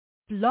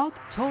Blog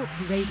Talk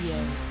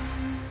Radio.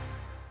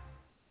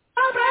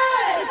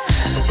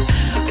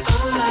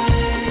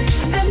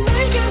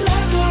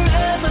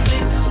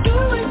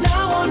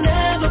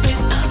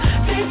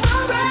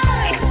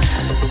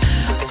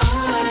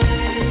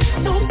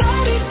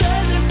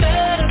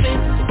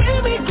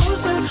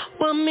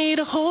 Me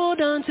to hold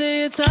on to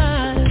your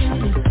tight.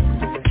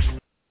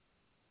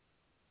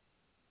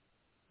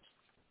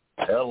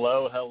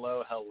 Hello.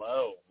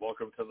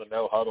 Welcome to the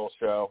No Huddle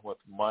Show with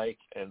Mike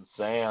and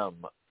Sam.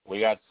 We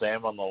got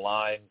Sam on the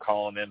line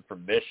calling in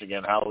from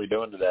Michigan. How are we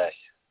doing today?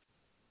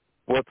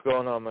 What's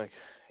going on, Mike?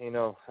 Same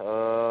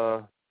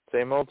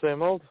old.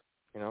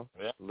 Yeah.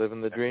 Living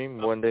the dream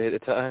one day at a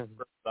time.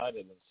 Super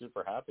excited and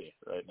super happy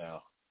right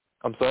now.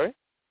 I'm sorry?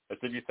 I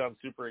said you sound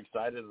super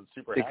excited and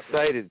super happy.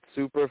 Excited.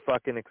 Super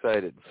fucking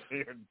excited.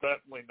 You're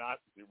definitely not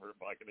super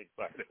fucking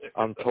excited.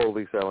 I'm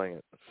totally selling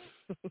it.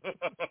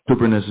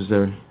 Super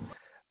necessary.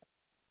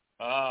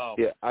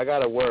 Yeah, I got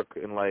to work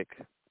in like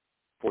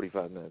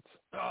 45 minutes.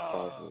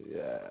 Oh,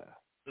 yeah.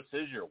 This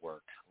is your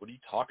work. What are you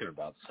talking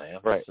about,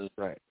 Sam? Right, This is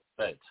right.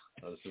 it.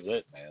 This is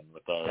it, man.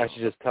 I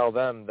should just tell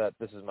them that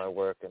this is my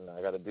work and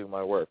I got to do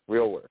my work.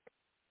 Real work.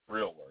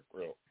 Real work.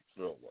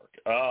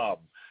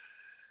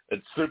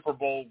 It's Super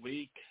Bowl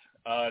week.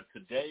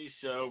 Today's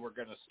show, we're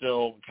going to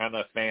still kind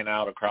of fan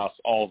out across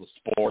all the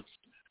sports.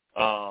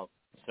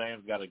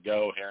 Sam's got to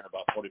go here in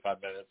about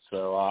 45 minutes,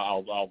 so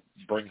I'll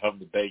bring home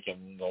the bacon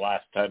in the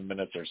last 10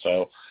 minutes or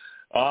so.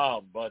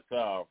 But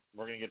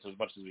we're going to get to as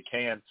much as we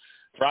can.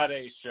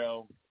 Friday's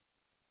show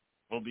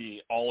will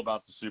be all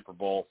about the Super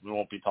Bowl. We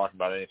won't be talking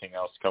about anything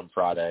else come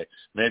Friday.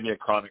 Maybe a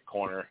Chronic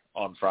Corner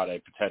on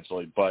Friday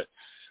potentially, but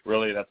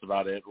really that's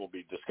about it. We'll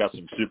be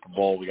discussing Super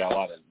Bowl. We got a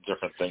lot of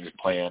different things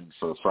planned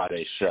for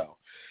Friday's show.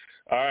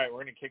 All right,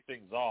 we're going to kick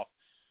things off.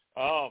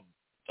 I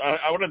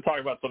want to talk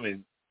about some of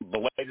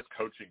the latest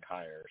coaching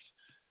hires.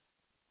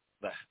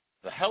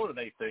 The hell are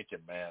they thinking,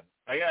 man?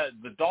 I got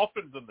the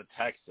Dolphins and the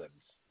Texans.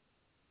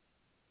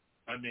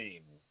 I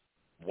mean,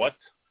 what?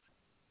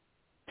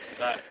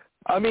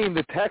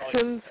 The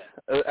Texans,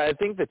 I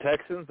think the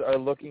Texans are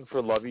looking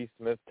for Lovie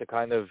Smith to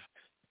kind of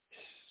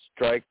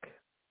strike,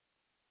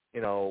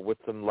 with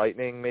some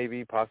lightning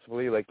maybe,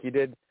 possibly, like he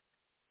did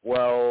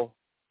well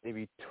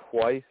maybe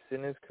twice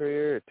in his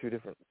career at two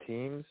different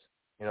teams,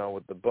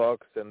 with the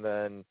Bucks and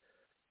then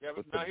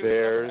with the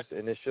Bears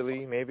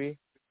initially, maybe,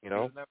 He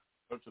was never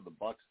coach of the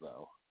Bucks,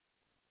 though.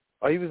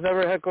 Oh, he was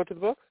never head coach of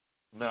the Bucks?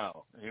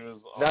 No. He was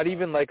not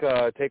even like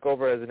a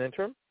takeover as an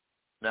interim?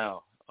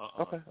 No.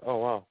 Okay. Oh,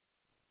 wow.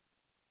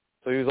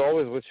 So he was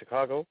always with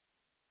Chicago?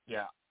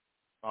 Yeah.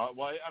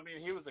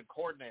 He was a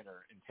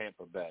coordinator in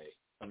Tampa Bay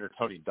under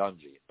Tony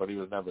Dungy, but he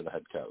was never the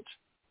head coach.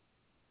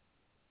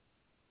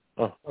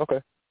 Oh,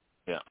 okay.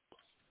 Yeah.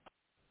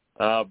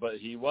 But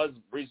he was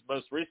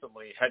most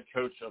recently head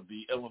coach of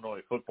the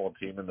Illinois football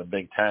team in the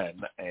Big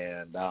Ten,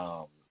 and,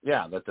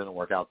 that didn't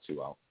work out too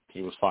well.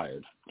 He was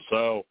fired.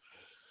 So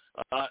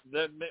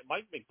then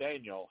Mike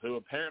McDaniel, who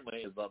apparently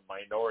is a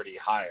minority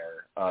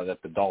hire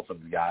that the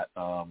Dolphins got,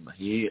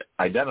 he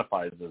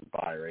identifies as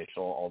biracial,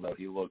 although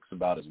he looks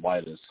about as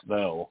white as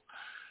snow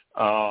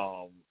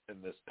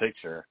in this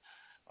picture.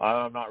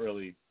 I'm not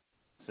really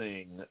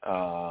seeing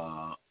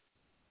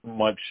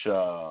much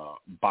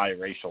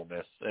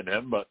biracialness in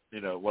him, but,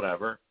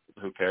 whatever.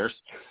 Who cares?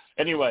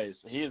 Anyways,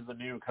 he is the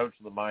new coach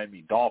of the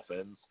Miami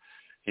Dolphins.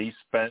 He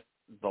spent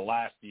the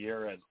last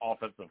year as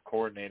offensive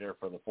coordinator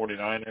for the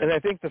 49ers. And I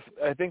think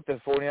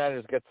the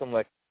 49ers get some,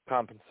 like,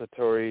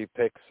 compensatory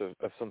picks of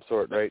some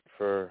sort, right?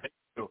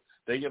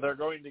 They're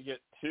going to get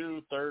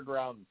 2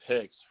 third-round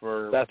picks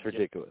for... That's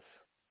ridiculous.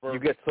 You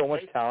get so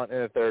much talent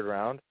in the third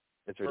round,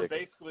 it's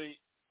ridiculous. Basically,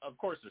 of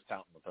course there's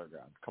talent in the third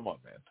round. Come on,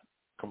 man.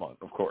 Come on,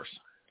 of course.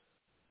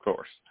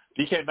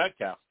 DK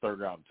Metcalf's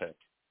third-round pick.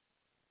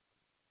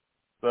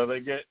 So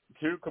they get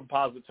 2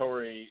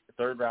 compository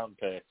third-round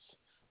picks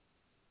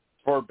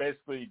for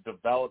basically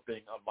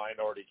developing a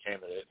minority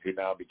candidate who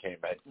now became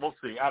head. We'll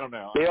see. I don't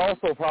know. They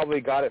also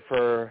probably got it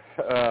for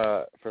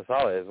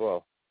Saleh as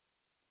well.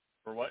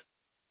 For what?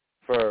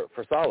 For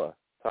Saleh.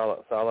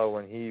 Saleh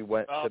when he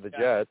went to the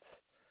Jets.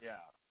 Yeah.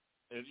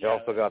 They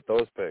also got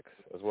those picks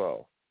as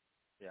well.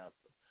 Yeah.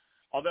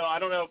 Although I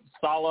don't know if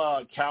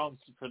Saleh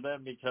counts for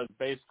them because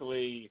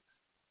basically,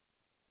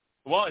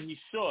 he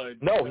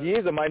should. No, he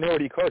is a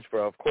minority coach,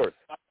 bro. Of course.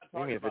 I'm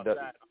talking about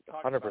that.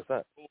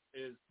 100%.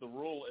 The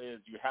rule is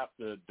you have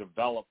to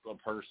develop a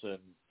person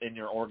in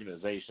your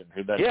organization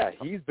who then. Yeah,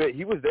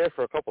 he was there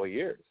for a couple of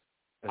years.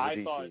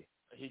 I thought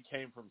he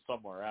came from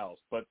somewhere else,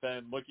 but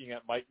then looking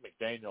at Mike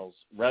McDaniel's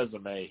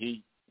resume,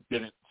 he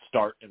didn't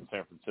start in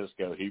San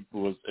Francisco. He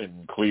was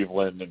in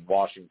Cleveland and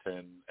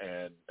Washington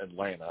and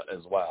Atlanta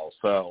as well.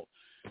 So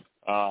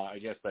I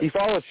guess he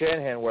followed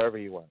Shanahan wherever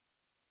he went.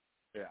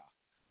 Yeah.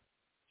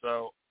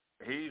 So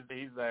he's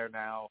there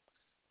now.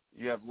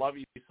 You have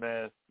Lovie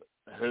Smith,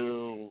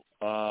 who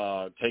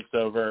takes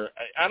over.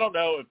 I don't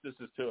know if this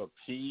is to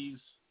appease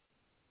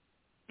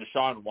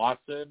Deshaun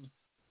Watson.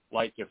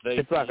 Like if they,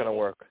 it's not going to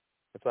work.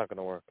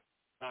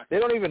 They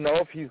don't even know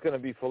if he's going to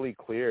be fully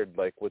cleared,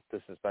 like with the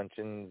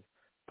suspensions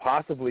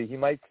possibly he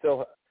might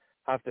still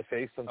have to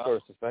face some sort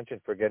of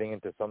suspension for getting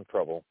into some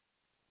trouble.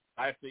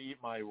 I have to eat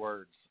my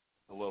words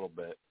a little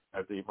bit. I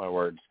have to eat my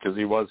words because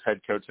he was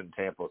head coach in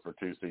Tampa for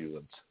 2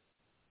 seasons.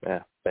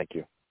 Yeah, thank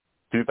you.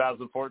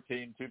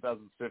 2014,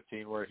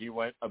 2015, where he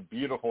went a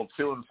beautiful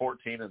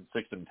 2-14 and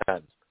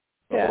 6-10.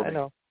 Yeah,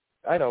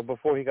 I know.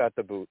 Before he got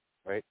the boot,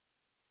 right?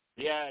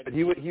 Yeah, but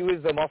he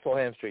was the muscle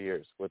hamster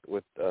years with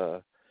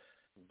Doug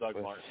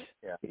Martin.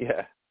 Yeah,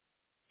 yeah.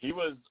 He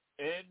was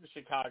in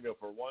Chicago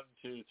for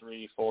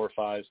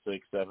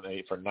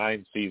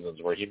 9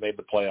 seasons, where he made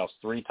the playoffs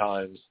 3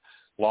 times,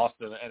 lost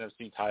in the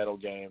NFC title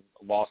game,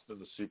 lost in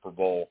the Super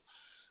Bowl,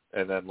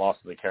 and then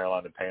lost to the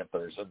Carolina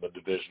Panthers in the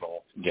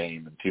divisional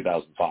game in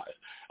 2005.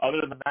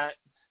 Other than that,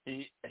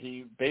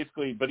 he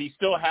basically, but he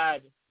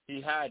had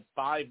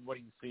 5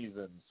 winning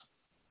seasons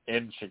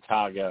in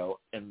Chicago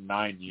in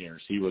 9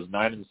 years. He was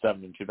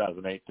 9-7 in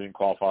 2008, didn't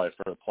qualify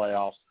for the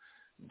playoffs.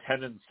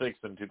 10-6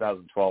 in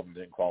 2012 and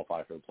didn't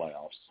qualify for the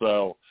playoffs.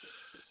 So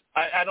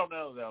I don't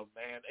know though,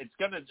 man. It's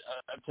gonna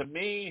to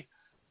me,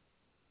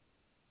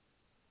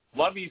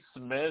 Lovie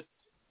Smith.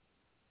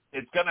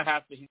 He's gonna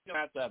have to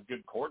have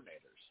good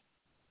coordinators.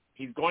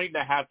 He's going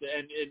to have to,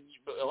 and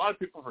a lot of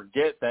people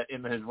forget that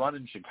in his run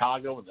in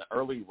Chicago, in the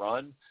early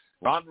run,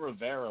 Ron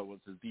Rivera was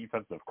his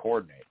defensive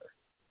coordinator.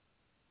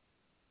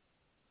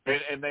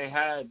 And they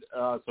had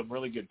some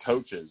really good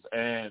coaches.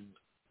 And,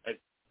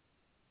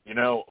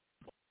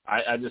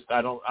 I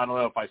don't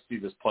know if I see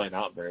this playing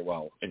out very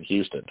well in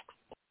Houston.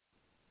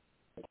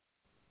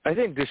 I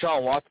think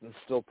Deshaun Watson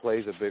still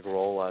plays a big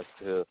role as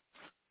to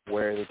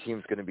where the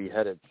team's going to be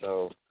headed.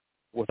 So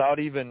without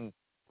even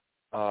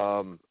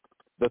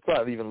let's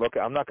not even look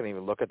at – I'm not going to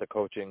even look at the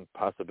coaching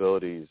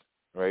possibilities,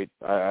 right?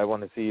 I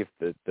want to see if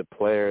the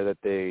player that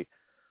they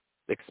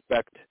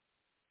expect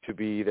to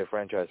be their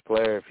franchise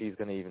player, if he's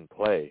going to even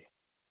play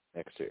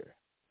next year.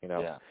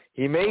 Yeah.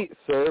 He may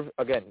serve,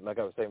 again, like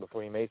I was saying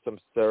before, he may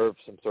serve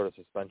some sort of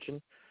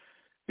suspension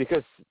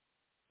because,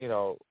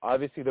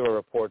 obviously there were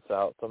reports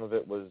out. Some of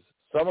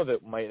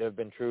it might have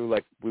been true.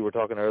 Like we were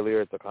talking earlier,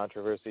 it's a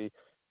controversy.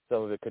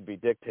 Some of it could be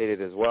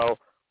dictated as well.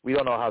 We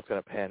don't know how it's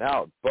going to pan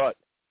out. But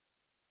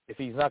if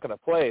he's not going to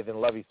play,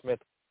 then Lovie Smith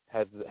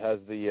has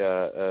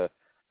the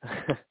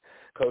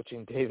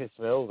coaching Davis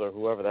Mills or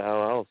whoever the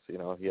hell else,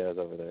 he has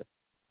over there.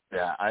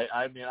 Yeah,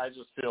 I mean, I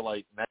just feel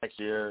like next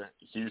year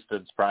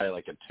Houston's probably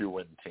like a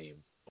 2-win team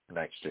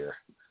next year.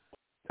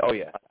 Oh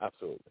yeah,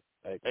 absolutely.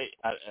 I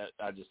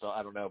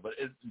don't know. But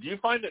do you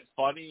find it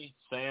funny,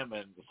 Sam?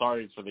 And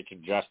sorry for the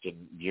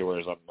congestion,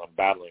 viewers. I'm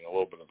battling a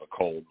little bit of a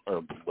cold,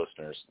 or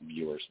listeners,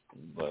 viewers.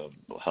 The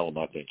hell am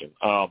I thinking?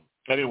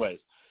 Anyways,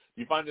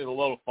 do you find it a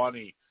little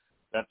funny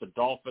that the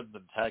Dolphins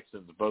and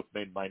Texans both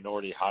made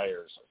minority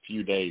hires a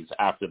few days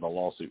after the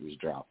lawsuit was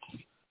dropped?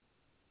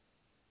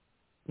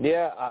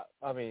 Yeah,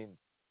 I mean,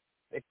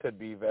 it could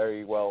be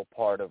very well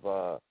part of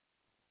a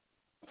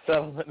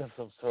settlement of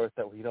some sort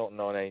that we don't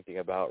know anything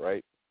about,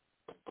 right?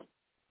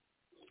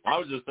 I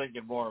was just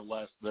thinking more or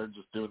less they're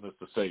just doing this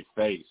to save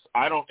face.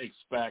 I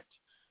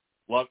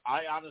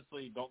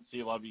honestly don't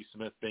see Lovie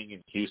Smith being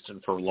in Houston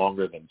for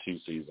longer than 2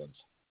 seasons.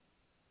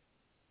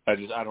 I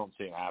don't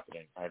see it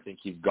happening. I think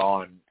he's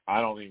gone.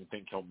 I don't even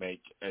think he'll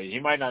make – he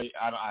might not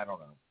 – I don't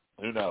know.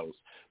 Who knows?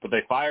 But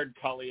they fired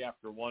Cully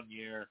after 1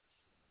 year.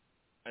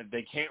 And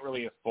they can't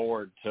really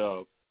afford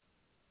to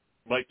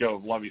let go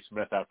of Lovie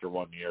Smith after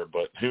 1 year,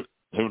 but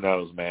who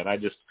knows, man?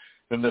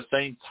 In the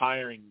Saints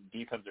hiring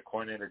defensive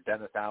coordinator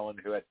Dennis Allen,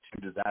 who had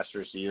 2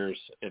 disastrous years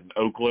in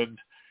Oakland.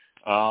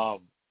 I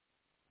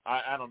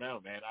don't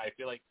know, man. I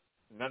feel like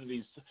none of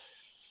these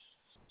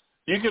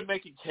 – you could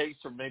make a case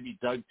for maybe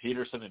Doug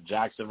Peterson in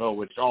Jacksonville,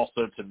 which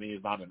also to me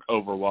is not an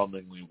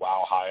overwhelmingly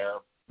wow hire,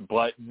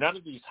 but none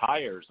of these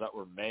hires that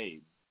were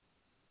made,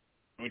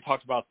 we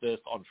talked about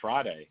this on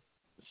Friday,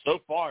 so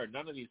far,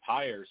 none of these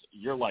hires,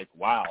 you're like,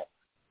 wow,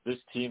 this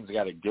team's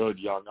got a good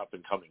young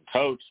up-and-coming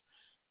coach.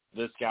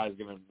 This guy's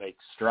going to make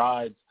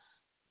strides.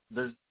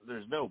 There's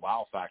no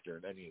wow factor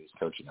in any of these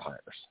coaching hires.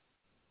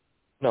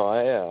 No,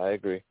 I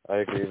agree.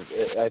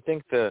 I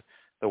think the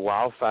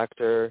wow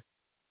factor,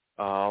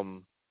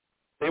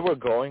 they were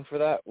going for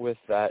that with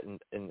that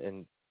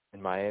in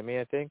Miami,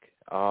 I think.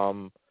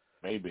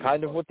 Maybe.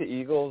 Kind of what the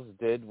Eagles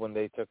did when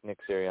they took Nick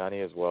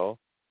Sirianni as well.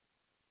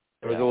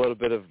 There was a little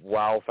bit of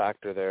wow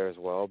factor there as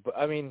well. But,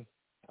 I mean,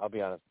 I'll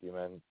be honest with you,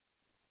 man.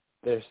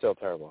 They're still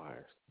terrible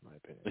hires, in my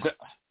opinion.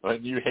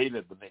 But you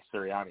hated the Nick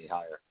Sirianni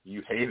hire.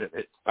 You hated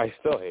it. I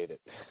still hate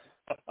it.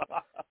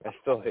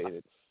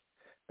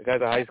 The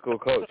guy's a high school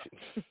coach.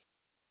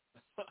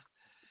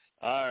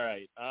 All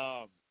right.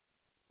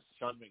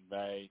 Sean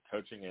McVay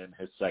coaching in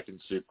his 2nd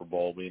Super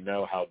Bowl. We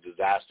know how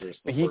disastrous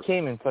he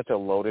came in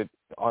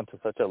onto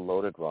such a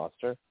loaded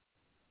roster.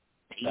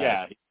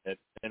 Yeah,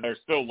 and they're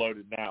still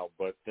loaded now,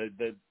 but they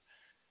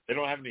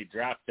don't have any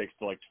draft picks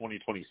till like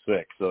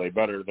 2026, so they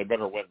better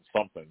win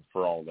something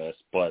for all this.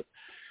 But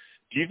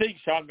do you think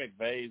Sean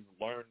McVay's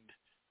learned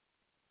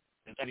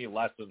any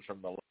lessons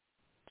from the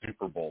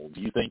Super Bowl? Do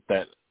you think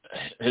that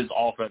his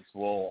offense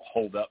will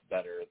hold up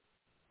better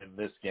in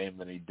this game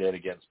than he did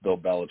against Bill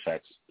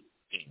Belichick's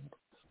team.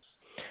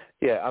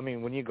 Yeah, I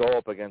mean, when you go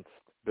up against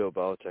Bill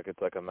Belichick,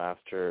 it's like a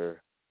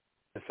master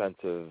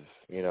defensive,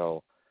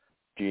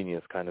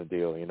 genius kind of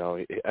deal.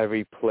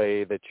 Every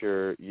play that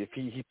if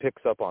he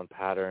picks up on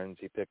patterns,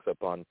 he picks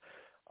up on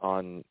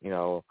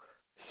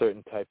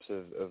certain types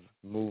of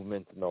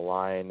movement in the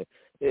line.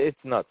 It's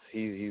nuts.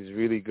 He's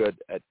really good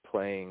at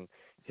playing.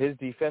 His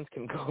defense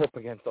can go up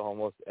against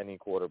almost any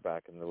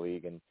quarterback in the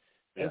league and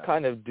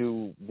kind of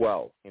do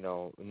well.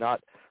 I'm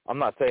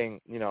not saying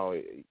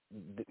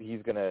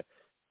he's gonna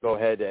go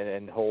ahead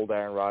and hold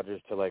Aaron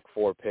Rodgers to like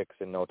 4 picks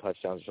and no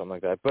touchdowns or something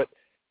like that, but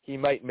he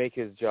might make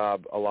his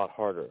job a lot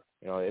harder.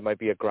 It might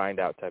be a grind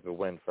out type of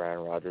win for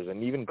Aaron Rodgers,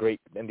 and these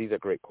are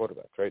great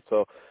quarterbacks, right?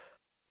 So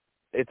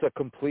it's a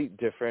complete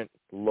different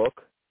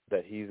look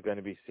that he's going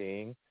to be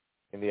seeing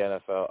in the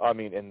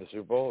in the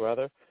Super Bowl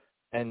rather.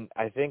 And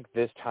I think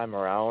this time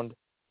around,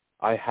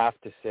 I have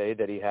to say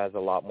that he has a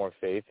lot more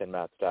faith in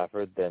Matt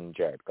Stafford than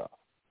Jared Goff.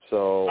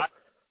 So,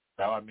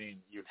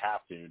 you'd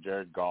have to.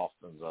 Jared Goff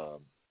is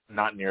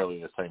not nearly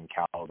the same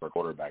caliber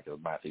quarterback as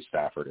Matthew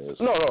Stafford is.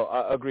 No,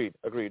 agreed.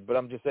 But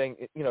I'm just saying,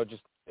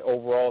 just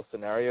overall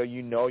scenario,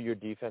 your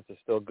defense is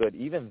still good.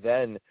 Even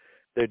then,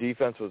 their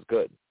defense was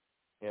good.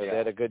 They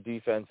had a good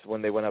defense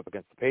when they went up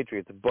against the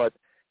Patriots, but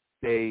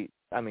it's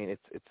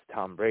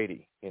Tom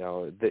Brady.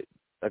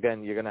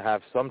 Again, you're going to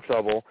have some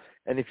trouble,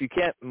 and if you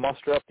can't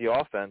muster up the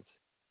offense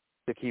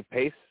to keep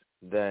pace,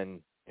 then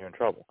you're in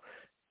trouble.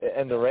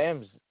 And the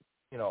Rams,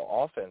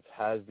 offense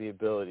has the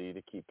ability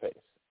to keep pace.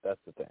 That's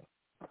the thing.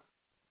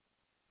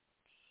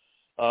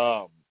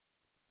 So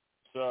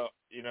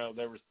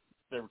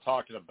they were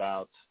talking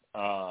about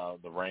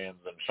the Rams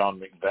and Sean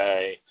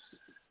McVay,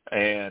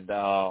 and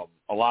a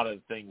lot of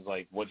things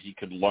like what he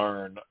could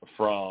learn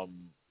from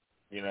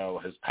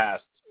his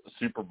past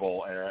Super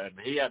Bowl era, and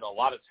he had a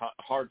lot of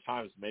hard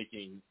times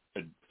making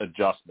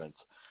adjustments.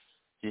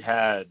 He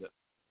had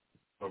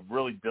a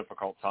really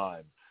difficult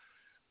time.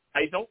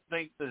 I don't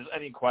think there's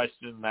any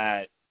question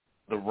that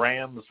the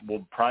Rams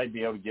will probably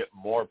be able to get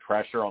more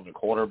pressure on the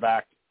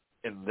quarterback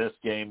in this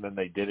game than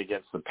they did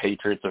against the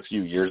Patriots a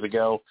few years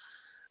ago.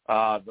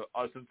 The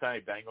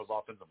Cincinnati Bengals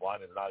offensive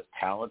line is not as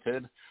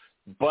talented,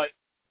 but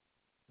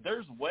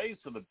there's ways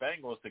for the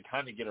Bengals to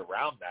kind of get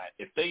around that.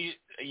 If they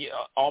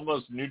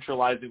almost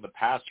neutralizing the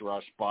pass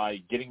rush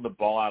by getting the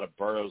ball out of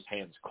Burrow's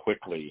hands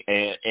quickly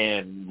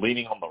and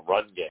leaning on the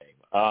run game.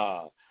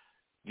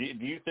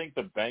 Do you think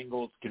the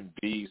Bengals can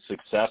be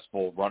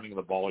successful running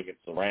the ball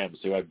against the Rams,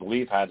 who I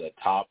believe had a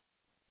top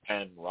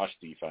 10 rush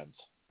defense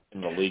in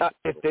the league?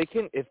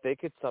 If they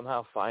could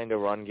somehow find a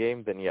run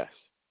game, then yes,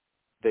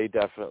 they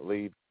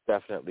definitely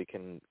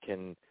can.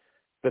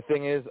 The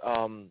thing is,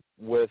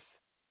 with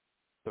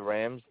the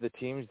Rams, the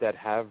teams that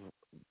have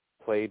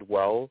played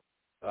well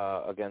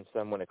against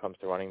them when it comes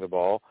to running the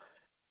ball,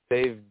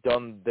 they've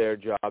done their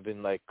job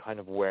in like kind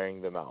of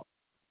wearing them out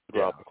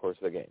throughout the course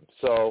of the game.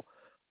 So,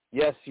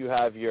 yes, you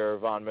have your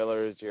Von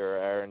Millers, your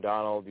Aaron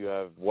Donald, you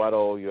have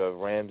Weddle, you have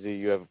Ramsey,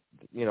 you have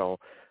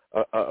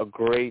a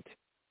great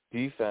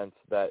defense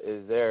that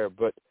is there.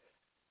 But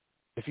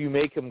if you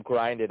make them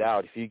grind it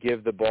out, if you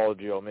give the ball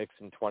to Joe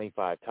Mixon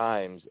 25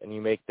 times and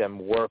you make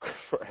them work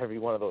for every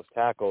one of those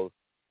tackles,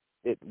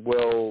 it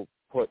will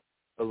put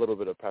a little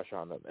bit of pressure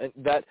on them. And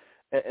that,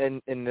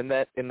 and in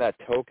that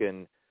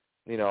token,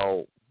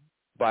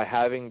 by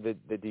having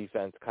the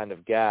defense kind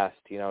of gassed,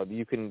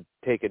 you can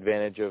take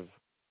advantage of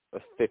a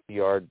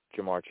 50-yard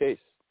Jamar Chase,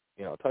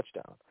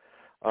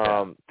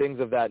 touchdown. Things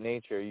of that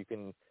nature.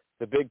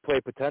 The big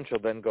play potential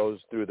then goes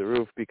through the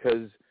roof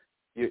because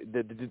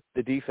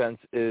the defense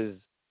is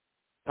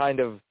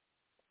kind of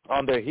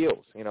on their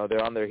heels.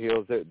 They're on their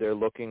heels. They're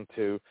looking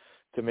to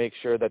make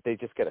sure that they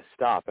just get a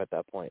stop at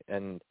that point.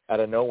 And out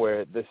of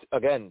nowhere, the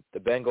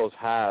Bengals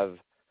have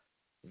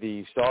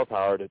the star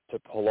power to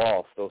pull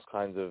off those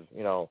kinds of,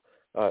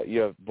 you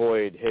have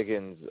Boyd,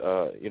 Higgins,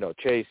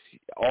 Chase,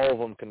 all of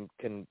them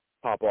can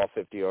pop off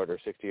 50-yard or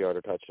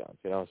 60-yard touchdowns,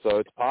 So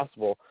it's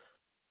possible.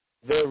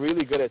 They're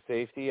really good at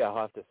safety. I'll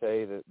have to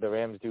say that the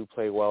Rams do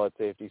play well at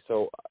safety.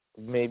 So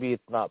maybe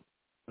it's not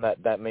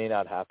that may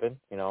not happen,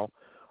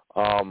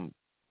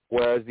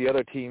 whereas the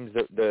other teams,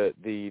 the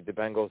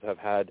Bengals have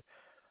had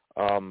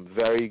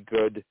very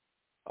good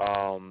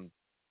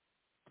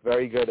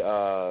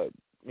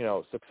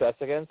success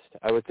against.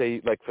 I would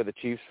say, like for the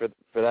Chiefs,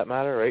 for that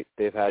matter, right?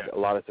 They've had a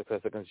lot of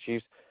success against the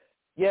Chiefs.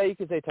 Yeah, you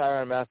could say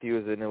Tyrann Mathieu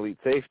is an elite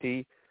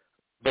safety,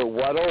 but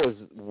Weddle is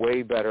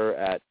way better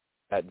at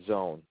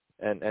zone,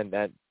 and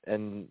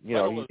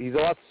he's a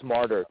lot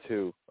smarter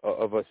too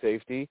of a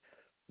safety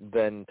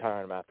than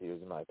Tyrann Mathieu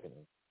is, in my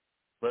opinion.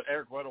 But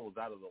Eric Weddle was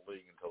out of the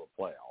league until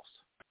the playoffs.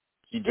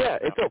 Yeah,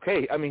 it's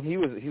okay. I mean, he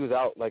was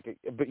out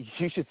but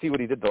you should see what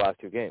he did the last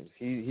 2 games.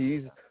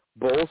 He's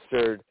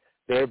bolstered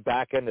their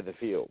back end of the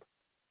field.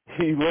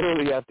 You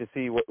literally have to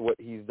see what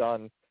he's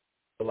done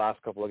the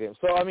last couple of games.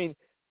 So I mean,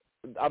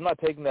 I'm not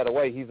taking that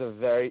away. He's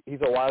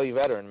a wily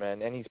veteran,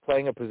 man, and he's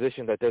playing a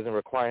position that doesn't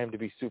require him to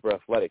be super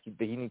athletic.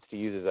 He needs to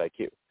use his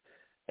IQ,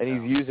 and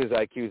he's used his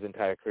IQ his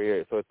entire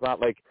career. So it's not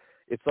like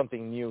it's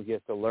something new he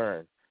has to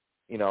learn,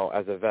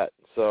 as a vet.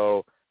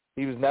 So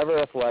he was never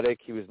athletic.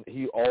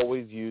 He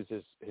always used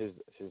his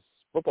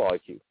football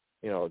IQ,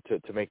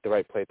 to make the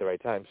right play at the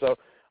right time. So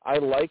I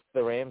like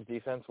the Rams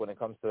defense when it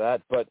comes to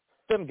that, but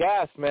them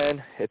gas,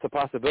 man, it's a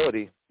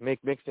possibility.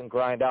 Make Mixon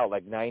grind out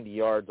like 90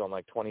 yards on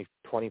like 20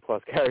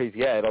 plus carries.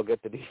 Yeah, it'll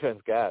get the defense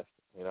gassed,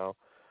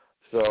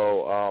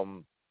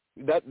 So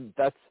the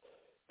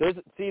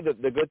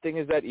good thing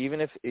is that even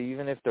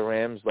if the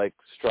Rams like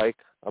strike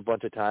a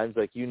bunch of times,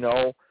 like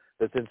that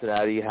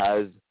Cincinnati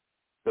has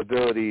the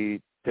ability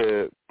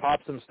to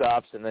pop some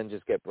stops and then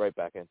just get right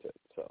back into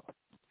it. So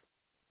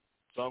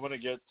I'm going to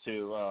get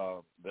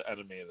to the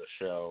enemy of the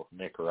show,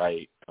 Nick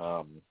Wright.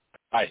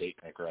 I hate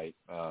Nick Wright.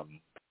 I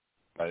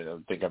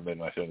think I've made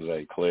my feelings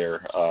very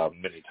clear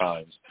many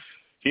times.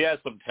 He has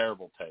some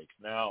terrible takes.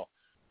 Now,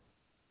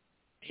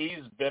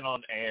 he's been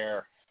on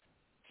air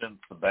since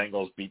the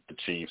Bengals beat the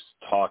Chiefs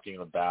talking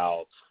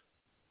about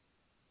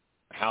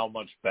how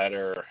much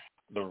better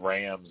the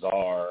Rams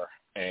are,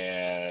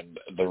 and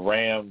the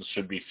Rams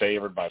should be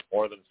favored by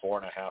more than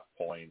 4.5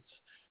 points.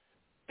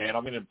 And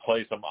I'm going to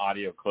play some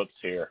audio clips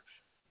here.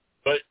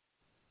 But,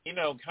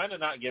 kind of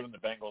not giving the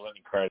Bengals any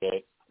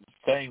credit,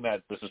 saying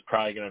that this is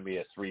probably going to be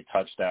a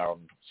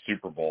 3-touchdown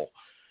Super Bowl.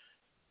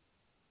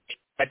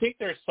 I think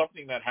there's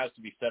something that has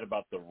to be said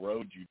about the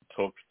road you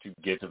took to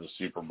get to the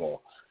Super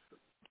Bowl.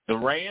 The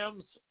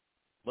Rams,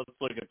 let's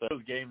look at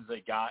those games they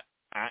got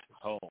at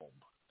home.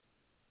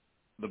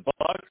 The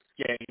Bucs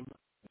game,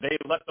 they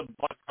let the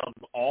Bucs come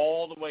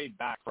all the way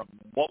back from,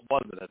 what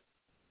was it, a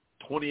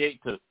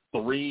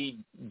 28-3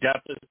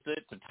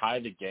 deficit to tie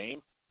the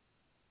game.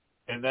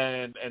 And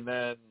then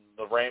the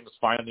Rams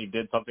finally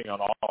did something on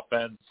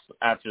offense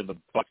after the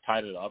Bucs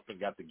tied it up and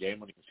got the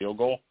game-winning field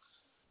goal.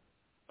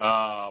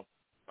 I'm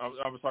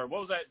sorry,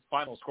 what was that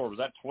final score? Was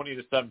that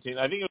 20-17?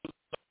 I think it was.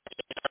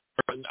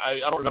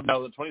 I don't remember.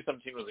 No, the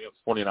 2017 was against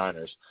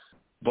 49ers,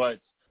 but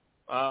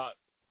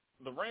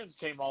the Rams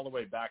came all the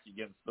way back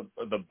against the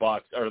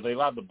Bucs, or they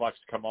allowed the Bucs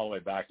to come all the way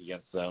back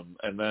against them,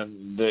 and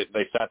then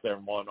they sat there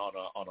and won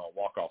on a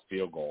walk-off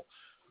field goal.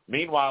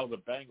 Meanwhile, the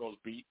Bengals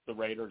beat the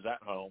Raiders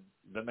at home.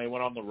 Then they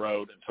went on the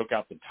road and took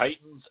out the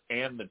Titans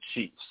and the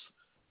Chiefs.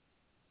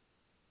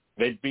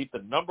 They beat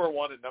the number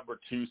 1 and number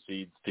 2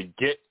 seeds to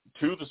get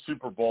to the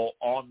Super Bowl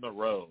on the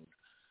road.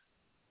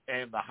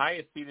 And the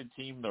highest seeded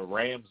team the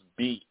Rams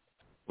beat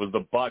was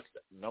the Bucs,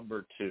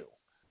 number 2,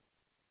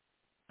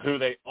 who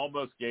they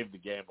almost gave the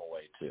game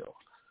away to.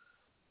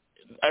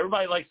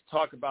 Everybody likes to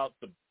talk about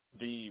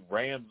the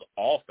Rams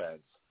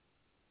offense.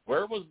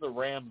 Where was the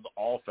Rams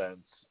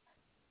offense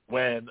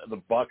when the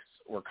Bucs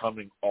were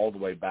coming all the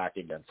way back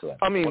against them?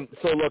 I mean,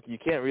 so look, you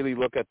can't really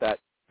look at that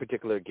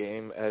particular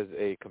game as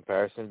a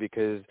comparison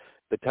because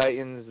the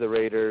Titans, the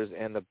Raiders,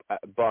 and the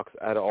Bucs,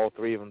 out of all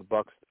three of them, the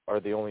Bucs are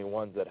the only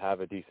ones that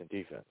have a decent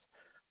defense.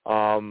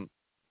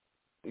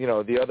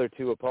 The other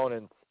two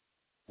opponents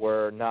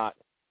were not,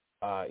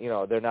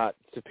 they're not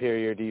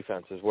superior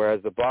defenses,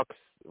 whereas the Bucs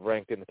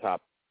ranked in the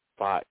top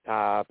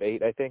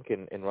 8, I think,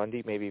 in run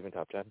deep, maybe even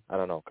top 10. I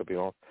don't know, could be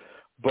wrong.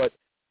 But,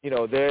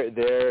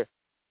 their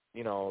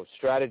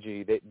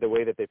strategy, the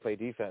way that they play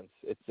defense,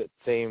 it's the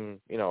same,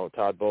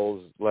 Todd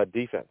Bowles-led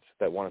defense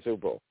that won a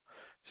Super Bowl.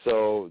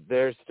 So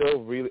they're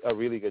still a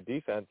really good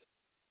defense.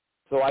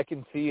 So I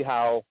can see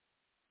how,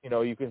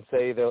 you can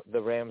say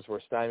the Rams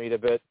were stymied a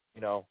bit.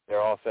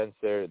 Their offense,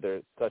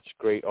 they're such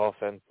great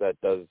offense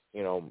that does,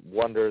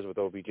 wonders with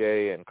OBJ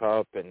and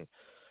Kupp and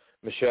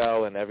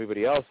Michelle and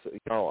everybody else.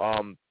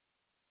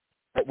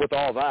 But with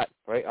all that,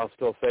 right, I'll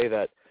still say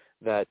that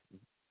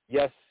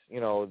yes,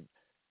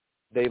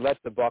 they let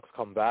the Bucs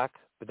come back,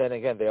 but then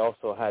again, they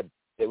also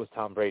it was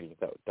Tom Brady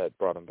that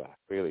brought him back,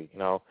 really.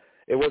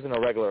 It wasn't a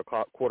regular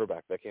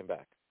quarterback that came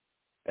back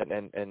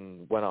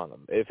and went on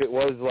them. If it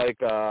was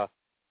like, I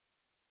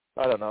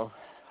don't know,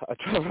 a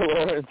Trevor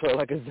Lawrence or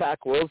like a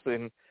Zach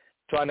Wilson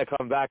trying to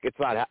come back,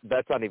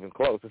 that's not even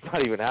close. It's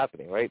not even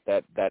happening, right?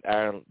 That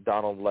Aaron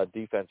Donald-led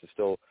defense is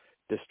still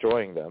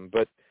destroying them.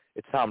 But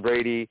it's Tom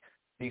Brady,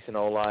 decent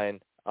O-line,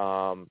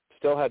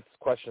 still had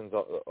question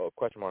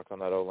marks on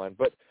that O-line.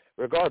 But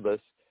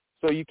regardless,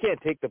 so you can't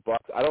take the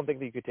Bucs. I don't think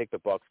that you could take the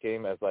Bucs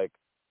game as like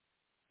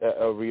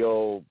a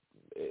real.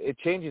 It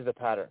changes the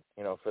pattern,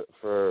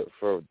 for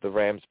the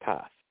Rams'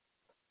 path.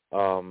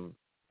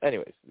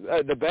 Anyways,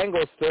 the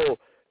Bengals still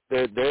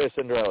they're a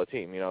Cinderella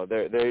team.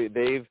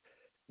 They've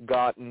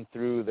gotten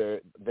through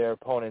their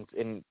opponents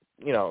in.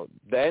 The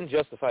end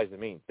justifies the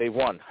means. They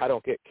won. I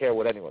don't care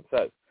what anyone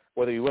says.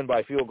 Whether you win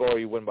by a field goal or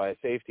you win by a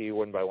safety, you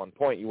win by 1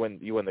 point, you win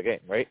the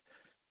game, right?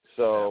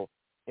 So.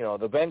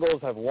 The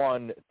Bengals have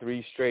won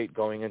 3 straight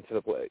going into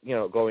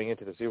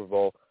the Super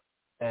Bowl,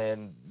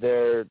 and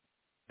they're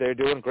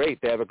doing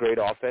great. They have a great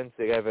offense.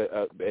 They have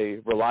a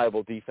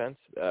reliable defense,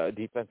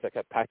 defense that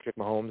kept Patrick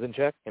Mahomes in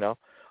check.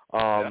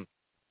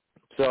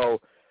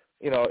 So,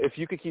 if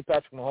you could keep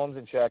Patrick Mahomes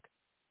in check,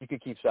 you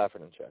could keep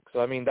Stafford in check.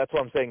 So, I mean, that's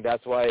what I'm saying.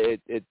 That's why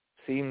it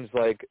seems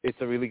like it's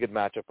a really good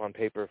matchup on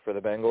paper for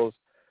the Bengals,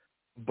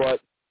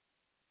 but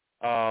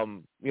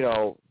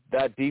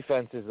that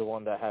defense is the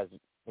one that has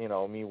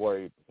me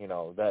worried,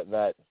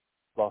 that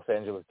Los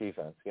Angeles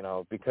defense,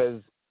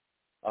 because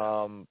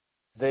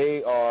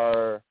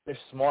they're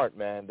smart,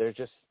 man. They're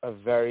just a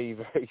very,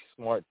 very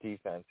smart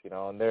defense,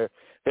 and they're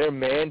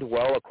manned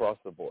well across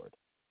the board.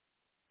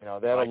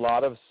 They have a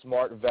lot of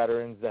smart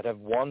veterans that have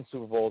won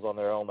Super Bowls on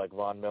their own, like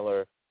Von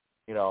Miller.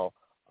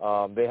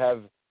 They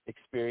have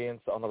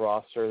experience on the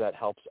roster that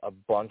helps a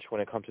bunch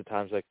when it comes to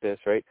times like this,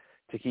 right,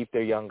 to keep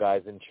their young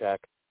guys in check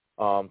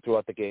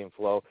throughout the game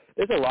flow.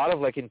 There's a lot of,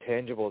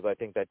 intangibles I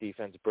think that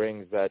defense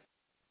brings that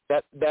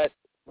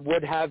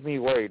would have me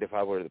worried if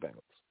I were the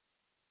Bengals.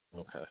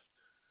 Okay.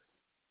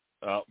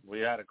 We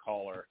had a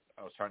caller.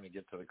 I was trying to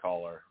get to the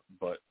caller,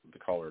 but the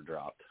caller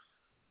dropped.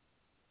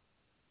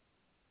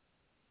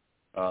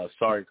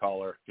 Sorry,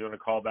 caller. If you want to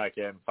call back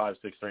in,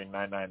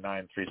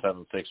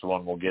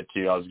 563-999-3761, we'll get to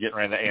you. I was getting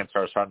ready to answer.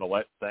 I was trying to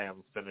let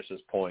Sam finish his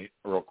point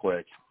real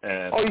quick.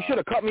 And you should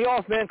have cut me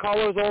off, man.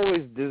 Callers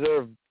always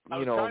deserve, I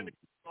was trying to cut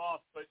you off,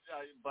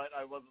 but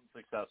I wasn't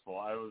successful.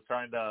 I was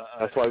trying to.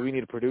 That's why we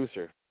need a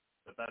producer.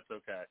 But that's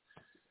okay.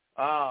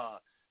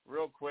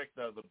 Real quick,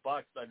 though, the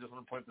Bucs, I just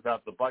want to point this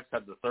out. The Bucs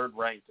had the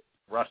third-ranked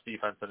rush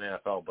defense in the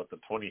NFL, but the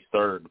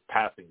 23rd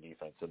passing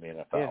defense in the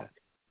NFL.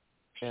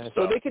 Yeah.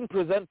 So they can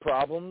present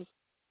problems.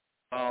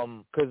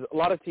 Because a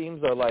lot of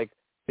teams are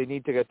they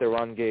need to get their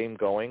run game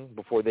going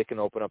before they can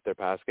open up their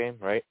pass game,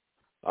 right?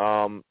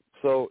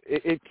 So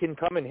it can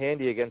come in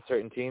handy against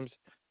certain teams.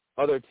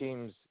 Other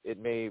teams, it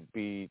may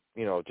be,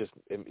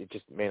 it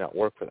just may not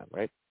work for them,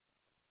 right?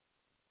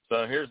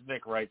 So here's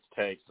Nick Wright's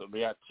take. So we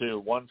got two.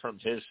 One from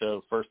his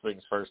show, First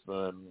Things First,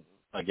 and then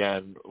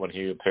again when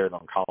he appeared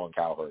on Colin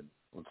Cowherd.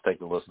 Let's take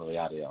a listen to the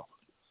audio.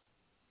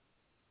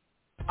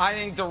 I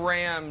think the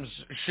Rams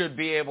should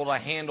be able to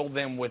handle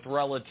them with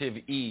relative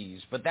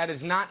ease, but that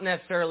is not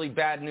necessarily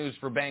bad news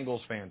for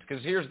Bengals fans,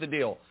 because here's the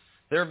deal.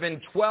 There have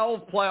been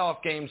 12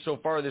 playoff games so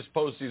far this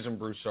postseason,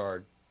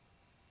 Broussard.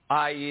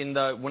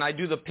 When I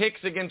do the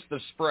picks against the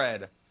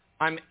spread,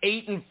 I'm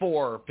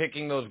 8-4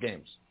 picking those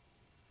games.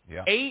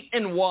 Yeah.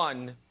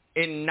 8-1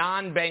 in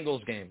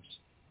non-Bengals games.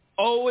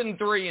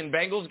 0-3 in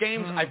Bengals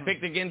games. I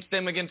picked against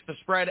them against the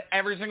spread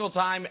every single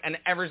time, and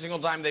every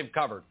single time they've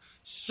covered.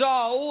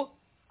 So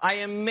I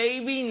am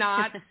maybe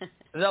not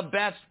the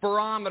best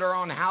barometer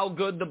on how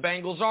good the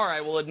Bengals are.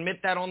 I will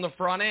admit that on the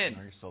front end.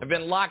 I've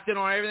been locked in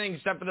on everything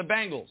except for the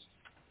Bengals.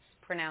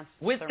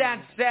 With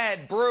that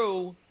said,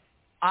 Brew,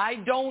 I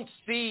don't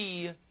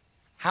see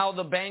how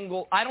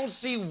I don't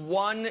see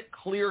one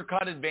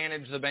clear-cut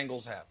advantage the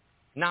Bengals have.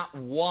 Not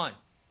one.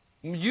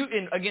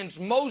 Against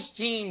most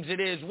teams, it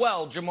is,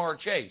 Jamar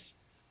Chase.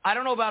 I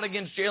don't know about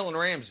against Jalen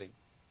Ramsey.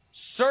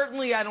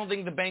 Certainly, I don't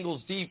think the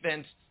Bengals'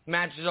 defense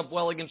matches up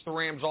well against the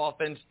Rams'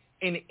 offense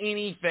in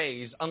any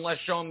phase unless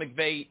Sean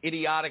McVay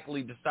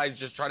idiotically decides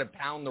to just try to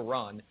pound the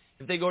run.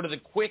 If they go to the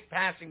quick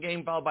passing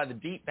game followed by the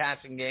deep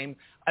passing game,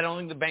 I don't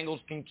think the Bengals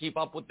can keep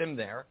up with them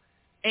there.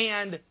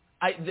 And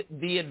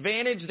the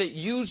advantage that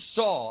you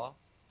saw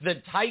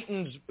the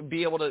Titans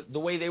the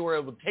way they were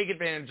able to take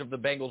advantage of the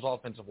Bengals'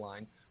 offensive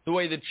line, the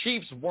way the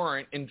Chiefs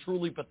weren't in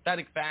truly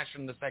pathetic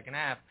fashion in the second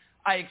half,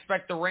 I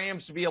expect the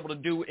Rams to be able to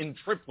do in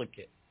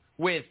triplicate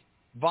with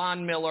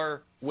Von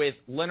Miller, with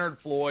Leonard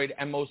Floyd,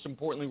 and most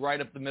importantly, right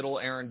up the middle,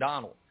 Aaron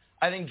Donald.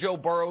 I think Joe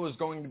Burrow is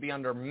going to be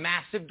under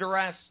massive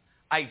duress.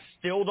 I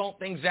still don't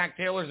think Zach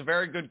Taylor's a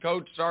very good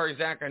coach. Sorry,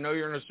 Zach, I know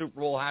you're in a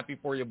Super Bowl. Happy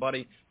for you,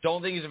 buddy.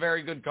 Don't think he's a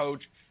very good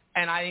coach.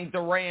 And I think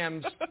the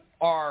Rams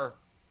are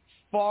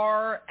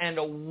far and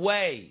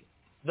away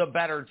the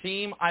better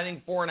team. I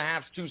think 4.5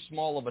 is too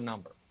small of a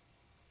number.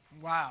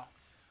 Wow.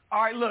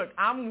 All right, look,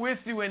 I'm with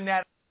you in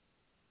that.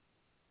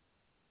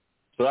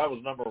 So that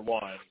was number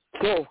one.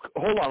 So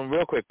hold on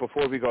real quick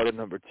before we go to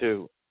number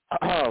two.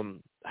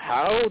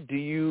 How do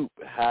you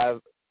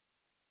have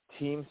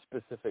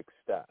team-specific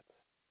stats?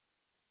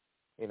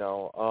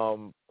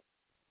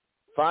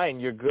 Fine,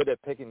 you're good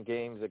at picking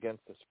games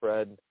against the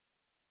spread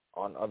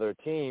on other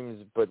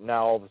teams, but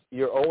now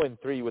you're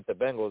 0-3 with the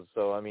Bengals.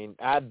 So,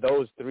 add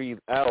those 3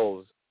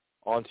 L's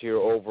onto your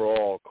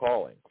overall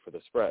calling for the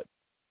spread,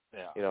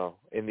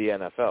 in the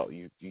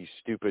NFL. You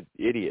stupid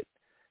idiot.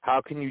 How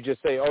can you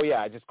just say, oh,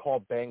 yeah, I just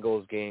called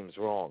Bengals games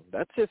wrong?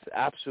 That's just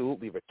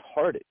absolutely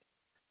retarded.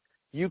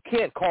 You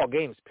can't call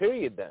games,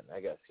 period, then, I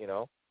guess,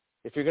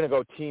 If you're going to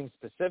go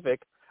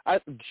team-specific,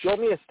 show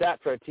me a stat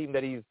for a team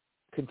that he's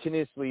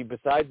continuously,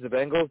 besides the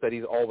Bengals, that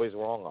he's always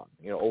wrong on,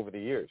 over the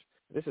years.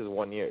 This is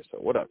 1 year, so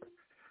whatever.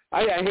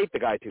 I hate the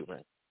guy, too,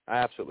 man. I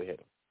absolutely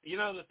hate him.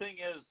 The thing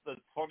is, that's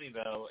funny,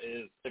 though,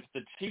 is if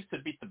the Chiefs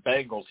had beat the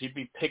Bengals, he'd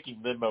be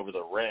picking them over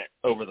the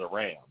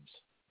Rams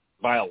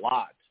by a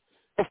lot.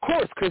 Of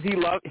course, because he's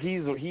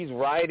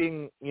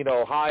riding,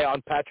 high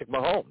on Patrick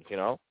Mahomes, He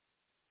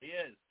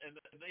is. And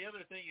the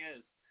other thing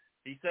is,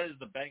 he says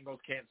the Bengals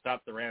can't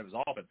stop the Rams'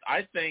 offense.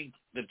 I think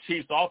the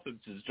Chiefs' offense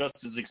is just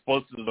as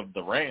explosive as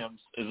the Rams,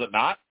 is it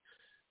not?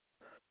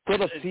 So,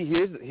 look, see,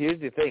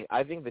 here's the thing.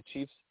 I think the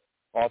Chiefs'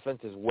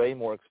 offense is way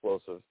more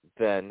explosive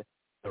than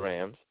the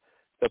Rams.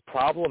 The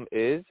problem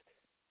is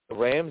the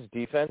Rams'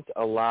 defense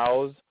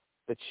allows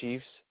the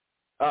Chiefs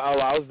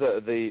allows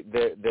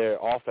their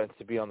offense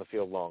to be on the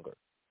field longer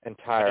and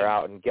tire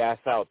out and gas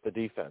out the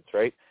defense,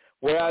 right?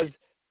 Whereas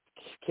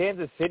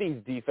Kansas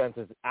City's defense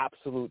is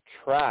absolute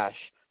trash,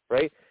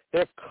 right?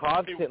 They're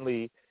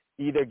constantly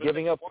either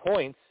giving up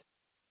points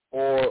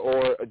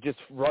or just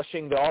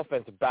rushing the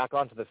offense back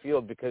onto the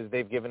field because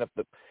they've given up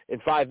in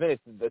 5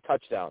 minutes the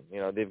touchdown.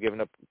 They've given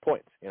up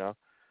points,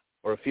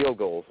 or a field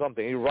goal or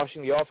something. You're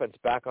rushing the offense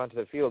back onto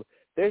the field.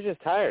 They're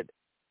just tired.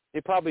 They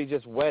probably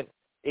just went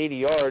 80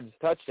 yards,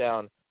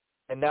 touchdown,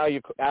 and now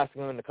you're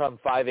asking them to come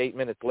 5-8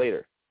 minutes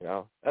later.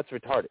 That's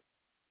retarded.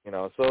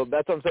 So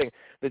that's what I'm saying.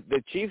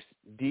 The Chiefs'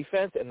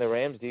 defense and the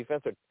Rams'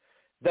 defense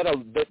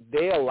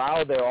they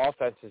allow their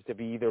offenses to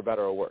be either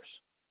better or worse.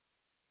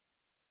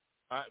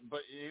 But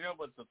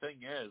what the thing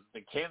is,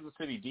 the Kansas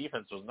City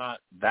defense was not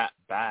that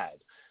bad.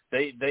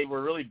 They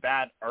were really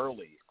bad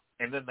early,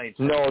 and then they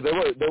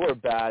they were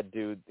bad,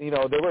 dude. They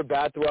were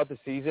bad throughout the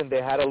season.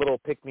 They had a little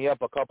pick me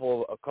up a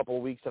couple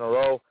of weeks in a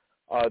row.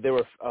 They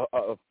were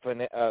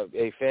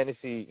a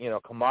fantasy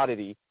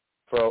commodity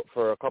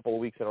for a couple of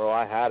weeks in a row.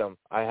 I had them.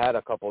 I had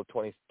a couple of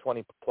 20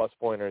 plus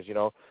pointers.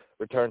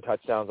 Return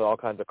touchdowns, all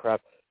kinds of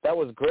crap. That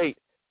was great.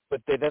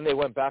 But then they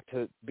went back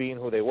to being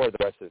who they were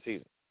the rest of the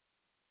season.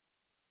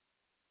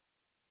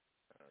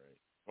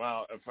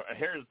 Well,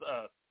 here's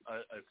a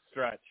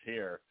stretch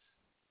here.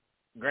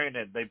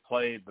 Granted, they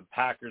played the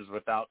Packers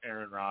without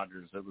Aaron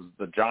Rodgers. It was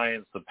the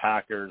Giants, the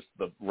Packers,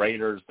 the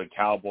Raiders, the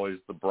Cowboys,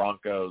 the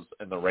Broncos,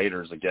 and the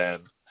Raiders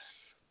again.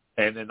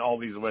 And in all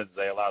these wins,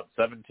 they allowed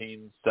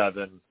 17,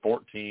 7,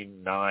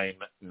 14, 9,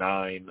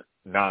 9,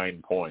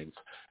 9 points,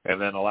 and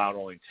then allowed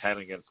only 10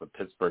 against the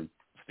Pittsburgh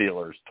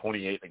Steelers,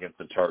 28 against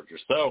the Chargers.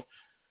 So,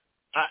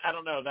 I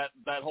don't know.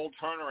 That whole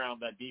turnaround,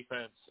 that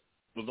defense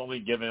was only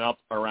giving up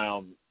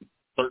around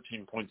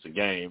 13 points a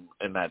game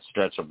in that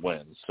stretch of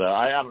wins. So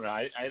I don't know.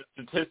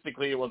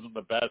 Statistically, it wasn't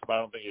the best, but I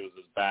don't think it was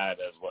as bad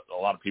as what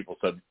a lot of people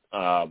said.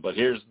 But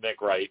here's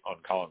Nick Wright on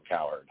Colin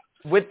Cowherd.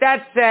 With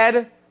that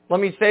said,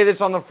 let me say this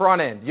on the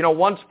front end.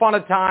 Once upon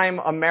a time,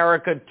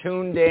 America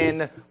tuned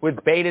in with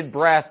bated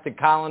breath to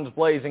Colin's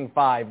Blazing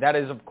Five. That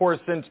has, of course,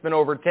 since been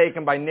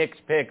overtaken by Nick's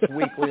picks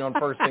weekly on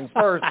First Things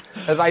First,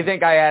 as I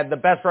think I had the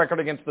best record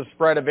against the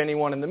spread of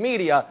anyone in the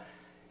media.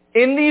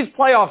 In these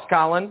playoffs,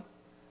 Colin,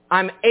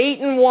 I'm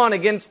 8-1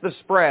 against the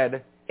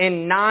spread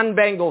in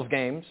non-Bengals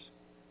games,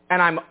 and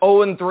I'm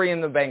 0-3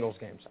 in the Bengals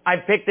games.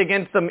 I've picked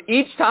against them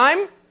each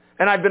time,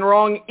 and I've been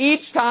wrong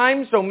each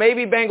time, so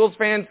maybe Bengals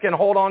fans can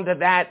hold on to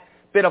that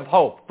bit of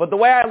hope. But the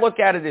way I look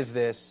at it is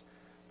this.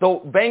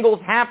 The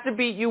Bengals have to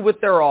beat you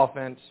with their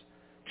offense.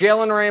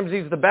 Jalen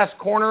Ramsey's the best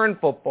corner in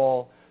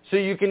football, so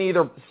you can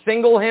either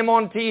single him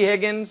on T.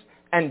 Higgins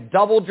and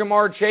double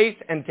Jamar Chase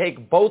and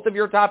take both of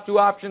your top two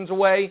options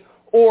away,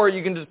 or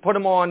you can just put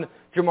him on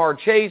Jamar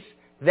Chase.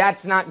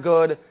 That's not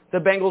good. The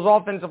Bengals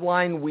offensive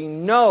line, we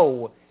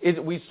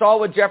saw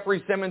what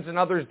Jeffrey Simmons and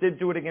others did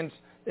to it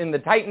in the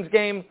Titans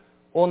game.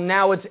 Well,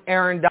 now it's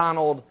Aaron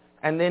Donald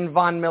and then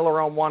Von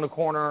Miller on one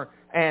corner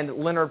and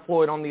Leonard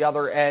Floyd on the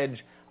other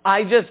edge.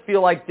 I just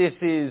feel like this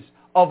is,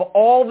 of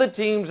all the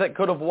teams that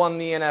could have won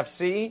the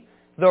NFC,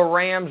 the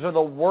Rams are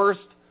the worst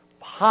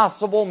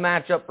possible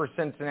matchup for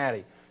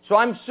Cincinnati. So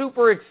I'm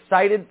super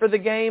excited for the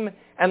game.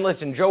 And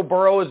listen, Joe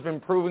Burrow has been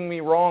proving me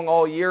wrong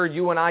all year.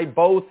 You and I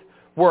both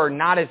were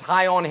not as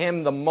high on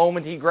him the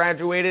moment he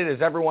graduated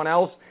as everyone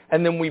else.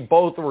 And then we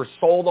both were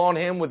sold on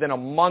him within a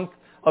month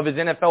of his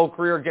NFL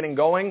career getting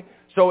going.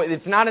 So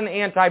it's not an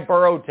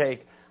anti-Burrow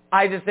take.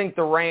 I just think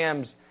the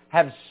Rams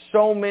have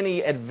so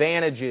many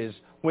advantages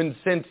when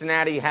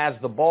Cincinnati has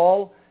the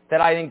ball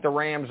that I think the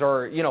Rams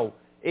are,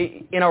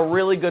 in a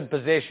really good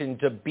position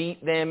to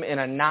beat them in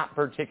a not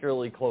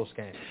particularly close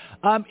game.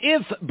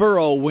 If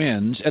Burrow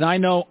wins, and I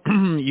know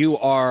you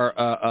are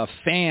a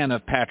fan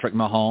of Patrick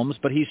Mahomes,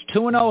 but he's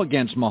 2-0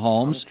 against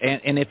Mahomes,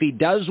 and if he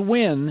does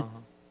win,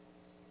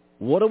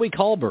 what do we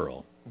call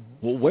Burrow?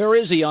 Well, where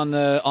is he on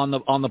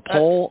the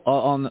poll?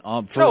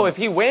 So if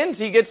he wins,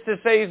 he gets to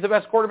say he's the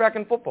best quarterback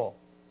in football.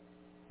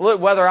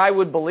 Whether I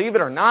would believe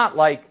it or not,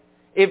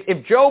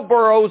 if Joe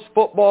Burrow's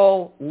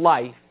football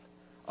life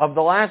of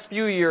the last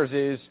few years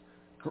is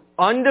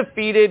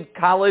undefeated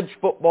college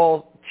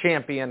football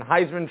champion,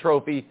 Heisman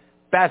Trophy,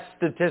 best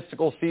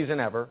statistical season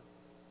ever,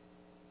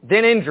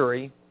 then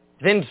injury,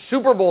 then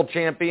Super Bowl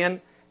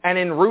champion, and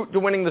en route to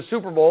winning the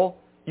Super Bowl,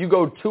 you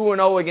go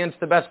 2-0 against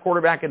the best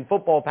quarterback in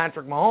football,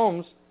 Patrick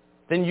Mahomes,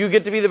 then you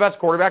get to be the best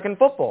quarterback in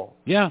football.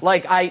 Yeah.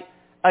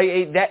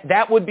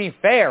 That would be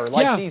fair.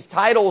 These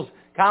titles,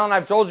 Colin,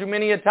 I've told you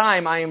many a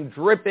time, I am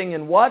dripping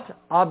in what?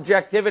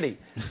 Objectivity.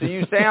 So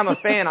you say I'm a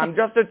fan. I'm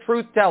just a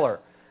truth teller.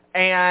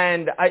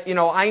 And,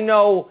 I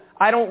know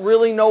I don't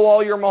really know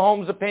all your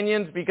Mahomes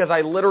opinions because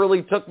I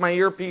literally took my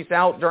earpiece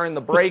out during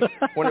the break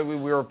when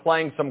we were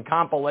playing some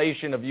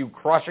compilation of you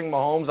crushing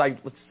Mahomes. I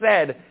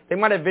said, they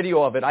might have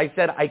video of it. I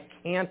said, I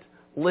can't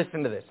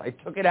listen to this. I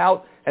took it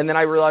out, and then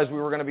I realized we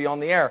were going to be on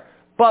the air.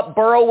 But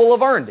Burrow will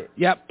have earned it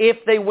if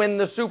they win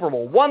the Super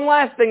Bowl. One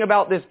last thing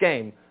about this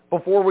game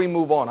before we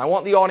move on. I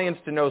want the audience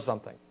to know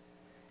something.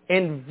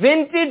 In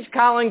vintage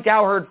Colin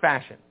Cowherd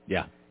fashion,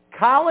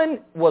 Colin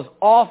was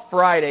off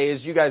Friday,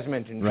 as you guys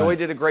mentioned. Right. Joey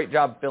did a great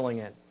job filling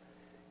in.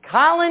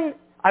 Colin,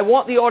 I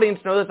want the audience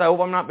to know this. I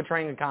hope I'm not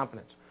betraying the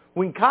confidence.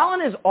 When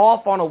Colin is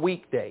off on a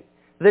weekday,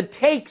 the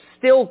takes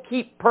still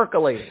keep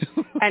percolating,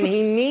 and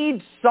he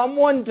needs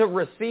someone to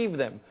receive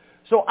them.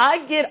 So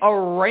I get a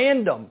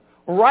random,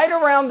 right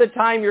around the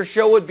time your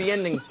show would be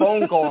ending,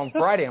 phone call on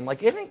Friday. I'm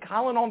like, isn't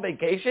Colin on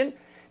vacation?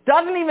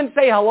 Doesn't even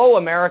say hello,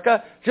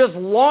 America. Just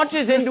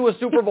launches into a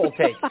Super Bowl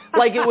take.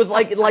 Like it was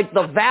like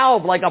the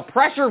valve, like a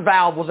pressure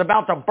valve was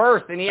about to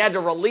burst and he had to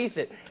release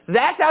it.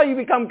 That's how you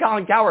become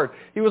Colin Cowherd.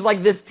 He was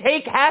like, this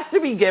take has to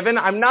be given.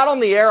 I'm not on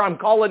the air. I'm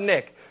calling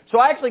Nick. So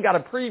I actually got a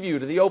preview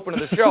to the open of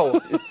the show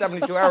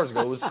 72 hours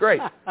ago. It was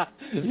great.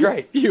 It was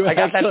great. I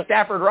got that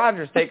Stafford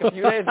Rogers take a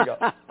few days ago.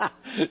 All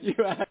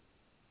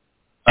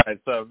right,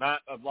 so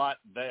not a lot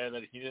there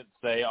that he didn't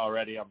say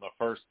already on the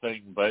first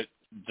thing, but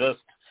just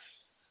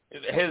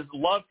his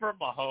love for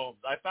Mahomes.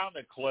 I found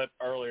a clip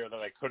earlier that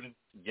I couldn't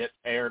get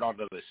aired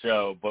onto the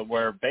show, but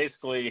where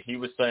basically he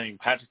was saying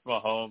Patrick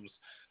Mahomes,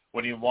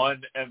 when he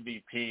won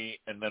MVP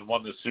and then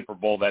won the Super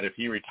Bowl, that if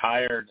he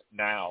retired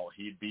now,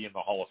 he'd be in the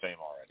Hall of Fame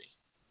already.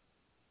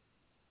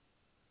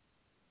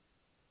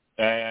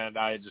 And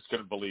I just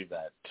couldn't believe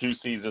that. 2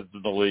 seasons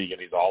in the league and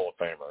he's a Hall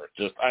of Famer.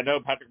 Just, I know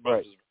Patrick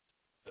Mahomes,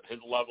 his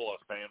level of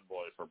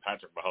fanboy for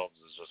Patrick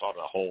Mahomes is just on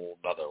a whole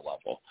nother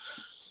level.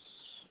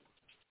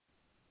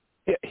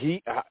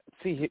 Yeah,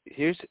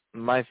 here's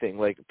my thing.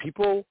 Like,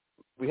 people,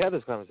 we had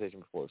this conversation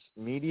before.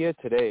 Media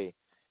today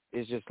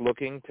is just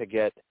looking to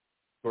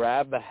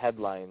grab the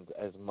headlines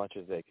as much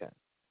as they can.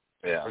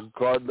 Yeah.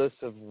 Regardless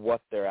of what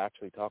they're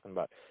actually talking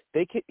about.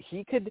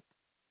 He could,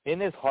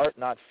 in his heart,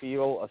 not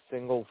feel a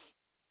single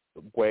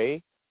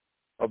way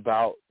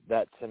about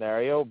that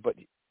scenario, but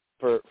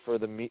for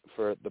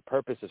the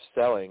purpose of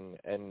selling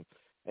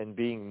and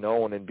being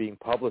known and being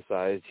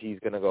publicized, he's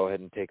going to go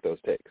ahead and take those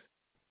takes.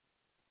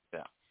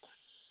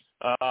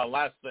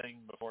 Last thing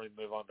before we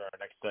move on to our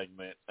next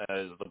segment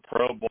is the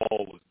Pro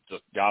Bowl was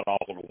just god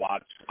awful to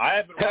watch.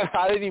 I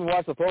didn't even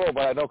watch the Pro Bowl,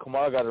 but I know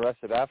Kamara got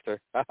arrested after,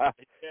 and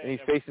he's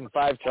facing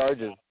 5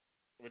 charges,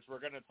 which we're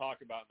going to talk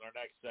about in our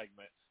next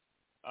segment.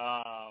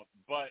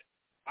 But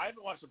I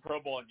haven't watched the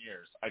Pro Bowl in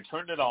years. I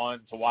turned it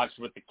on to watch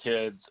with the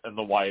kids and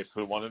the wife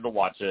who wanted to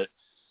watch it.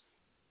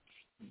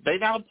 They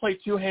now play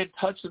 2-hand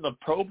touch in the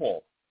Pro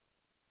Bowl.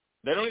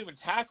 They don't even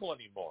tackle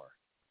anymore.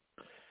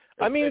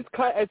 I mean,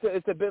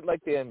 it's a bit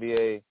like the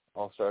NBA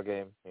All-Star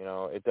Game. You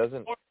know, it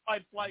doesn't. Or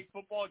like flag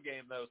football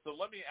game though. So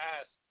let me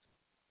ask,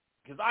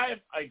 because I have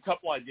a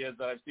couple ideas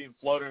that I've seen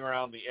floating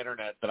around the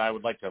internet that I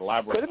would like to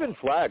elaborate. Could have been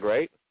flag,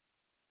 right?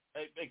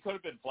 It could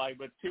have been flag,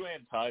 but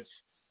 2-hand touch.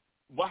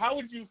 Well, how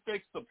would you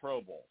fix the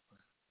Pro Bowl?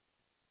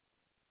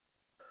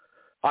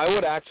 I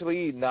would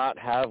actually not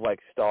have like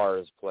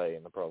stars play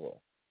in the Pro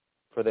Bowl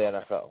for the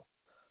NFL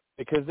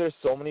because there's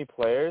so many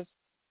players.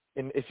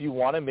 And if you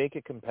want to make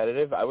it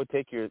competitive, I would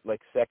take your like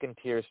second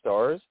tier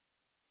stars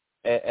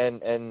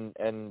and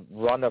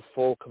run a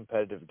full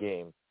competitive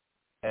game.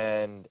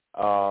 And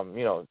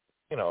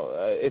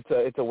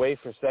it's a way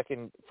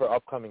for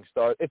upcoming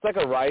stars. It's like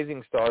a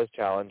Rising Stars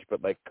challenge,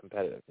 but like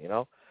competitive.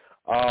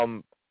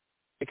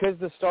 Because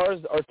the stars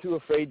are too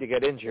afraid to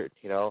get injured.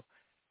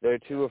 They're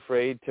too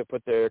afraid to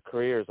put their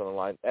careers on the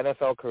line.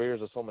 NFL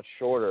careers are so much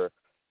shorter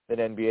than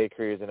NBA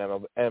careers and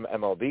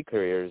MLB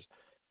careers.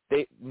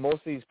 Most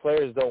of these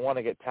players don't want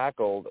to get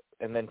tackled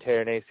and then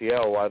tear an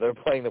ACL while they're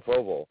playing the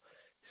Pro Bowl.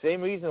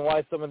 Same reason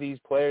why some of these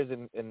players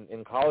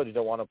in college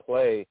don't want to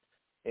play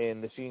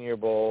in the Senior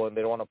Bowl and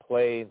they don't want to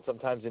play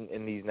sometimes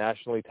in these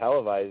nationally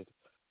televised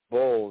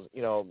bowls.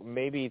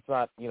 Maybe it's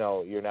not,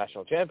 your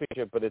national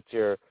championship, but it's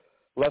your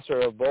lesser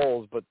of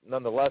bowls, but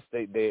nonetheless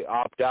they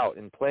opt out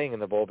in playing in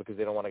the bowl because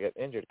they don't want to get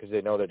injured because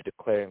they know they're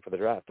declaring for the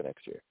draft the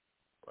next year.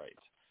 Right.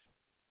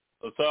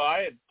 So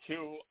I had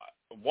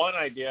one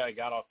idea I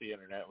got off the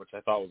internet, which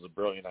I thought was a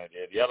brilliant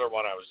idea. The other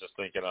one I was just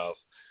thinking of,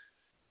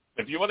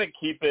 if you want to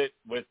keep it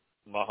with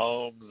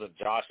Mahomes and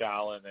Josh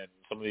Allen and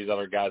some of these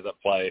other guys that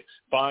play,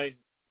 fine,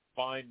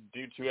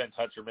 do 2-hand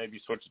touch or maybe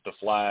switch it to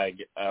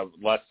flag,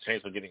 less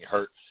chance of getting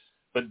hurt.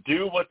 But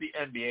do what the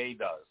NBA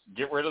does.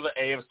 Get rid of the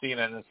AFC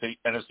and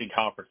NFC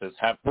conferences.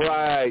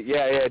 Right,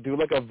 yeah. Do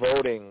like a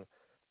voting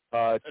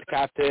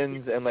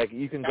captains and like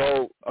you can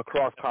go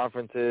across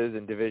conferences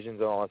and divisions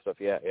and all that stuff.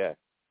 Yeah.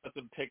 Let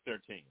them pick their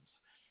teams.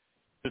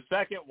 The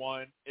second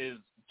one is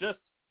just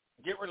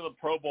get rid of the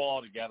Pro Bowl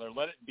altogether.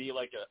 Let it be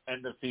like an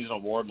end-of-season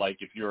award, like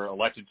if you're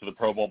elected to the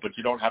Pro Bowl, but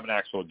you don't have an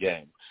actual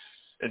game.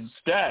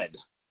 Instead,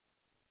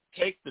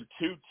 take the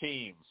 2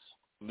 teams.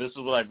 This is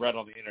what I've read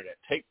on the internet.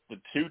 Take the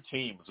 2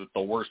 teams with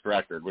the worst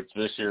record, which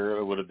this year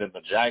it would have been the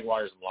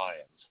Jaguars and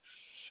Lions,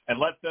 and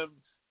let them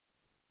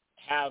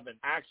have an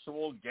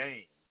actual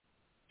game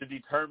to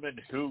determine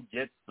who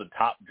gets the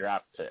top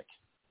draft pick.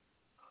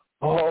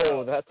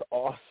 Oh, that's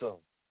awesome.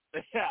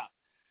 Yeah.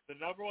 The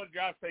number 1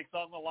 draft pick's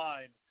on the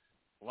line,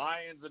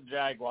 Lions and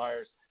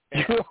Jaguars.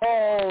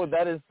 Oh,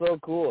 that is so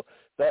cool.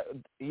 That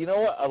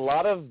what? A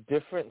lot of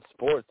different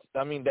sports.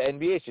 I mean, the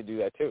NBA should do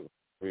that too,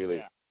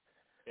 really.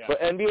 Yeah. But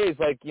NBA is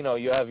like,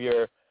 you have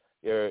your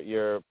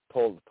your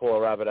pull a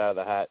rabbit out of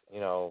the hat,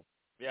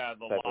 Yeah,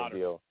 the type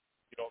lottery. of deal.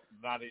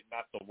 Not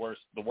the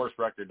worst. The worst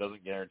record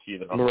doesn't guarantee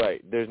the number.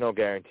 Right. There's no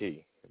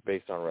guarantee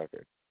based on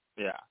record.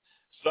 Yeah.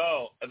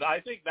 So I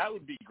think that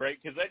would be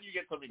great because then you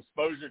get some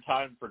exposure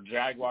time for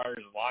Jaguars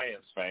and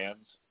Lions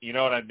fans. You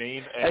know what I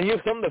mean? And you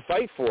have something to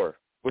fight for,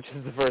 which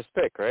is the first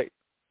pick, right?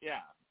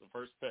 Yeah, the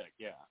first pick,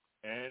 yeah.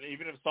 And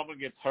even if someone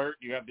gets hurt,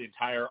 you have the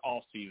entire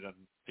off season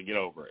to get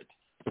over it.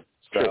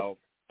 So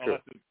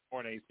unless it's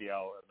torn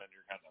ACL, and then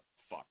you're kind of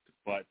fucked.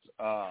 But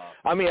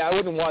I mean, I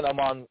wouldn't want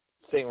Amon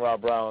St.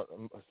 Rob Brown,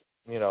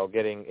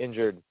 getting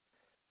injured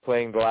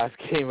playing the last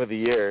game of the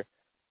year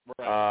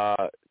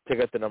to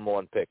get the number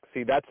one pick.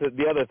 See, that's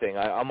the other thing.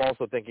 I'm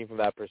also thinking from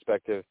that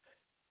perspective.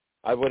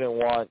 I wouldn't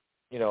want,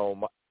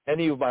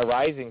 any of my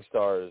rising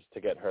stars to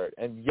get hurt,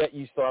 and yet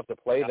you still have to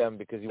play them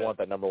because you want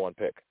that number one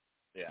pick.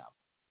 Yeah.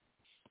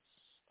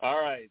 All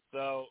right,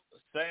 so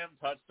Sam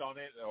touched on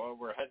it.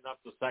 We're heading up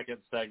the second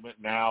segment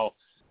now.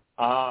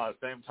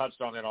 Sam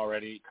touched on it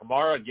already.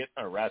 Kamara getting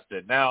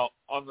arrested. Now,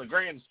 on the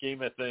grand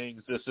scheme of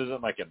things, this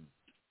isn't like an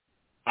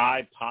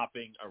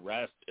eye-popping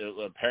arrest.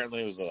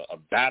 Apparently, it was a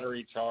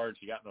battery charge.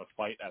 He got in a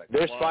fight at a club.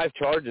 There's 5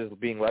 charges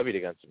being levied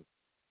against him.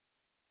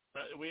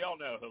 We all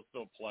know he'll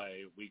still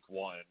play week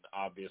 1,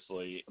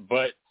 obviously.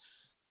 But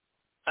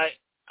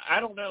I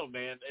don't know,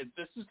 man.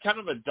 This is kind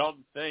of a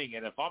dumb thing.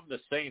 And if I'm the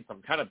Saints,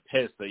 I'm kind of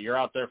pissed that you're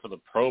out there for the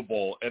Pro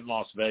Bowl in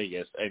Las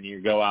Vegas and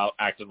you go out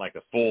acting like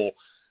a fool.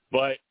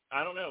 But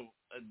I don't know.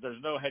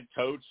 There's no head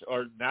coach,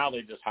 or now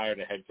they just hired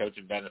a head coach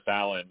in Dennis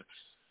Allen.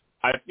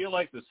 I feel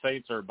like the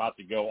Saints are about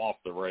to go off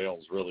the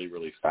rails really,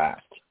 really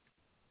fast.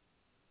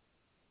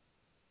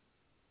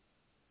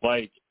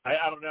 Like,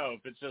 I don't know if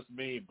it's just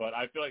me, but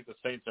I feel like the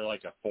Saints are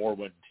like a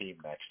 4-win team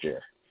next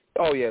year.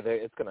 Oh yeah,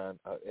 it's gonna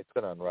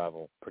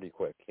unravel pretty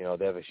quick. They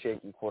have a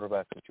shaky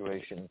quarterback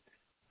situation.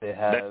 They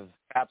have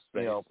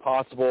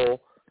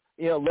possible.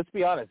 Let's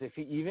be honest.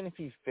 Even if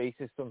he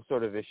faces some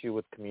sort of issue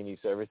with community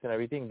service and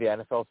everything, the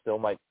NFL still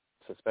might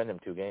suspend him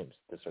 2 games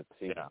to start the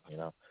season.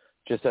 Yeah.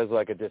 Just as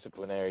like a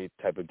disciplinary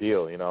type of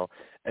deal.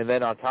 And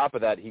then on top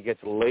of that, he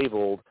gets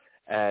labeled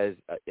as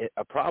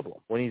a problem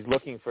when he's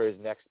looking for his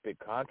next big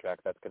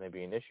contract. That's going to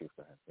be an issue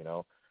for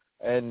him.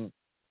 And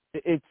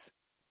it's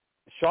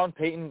Sean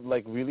Payton.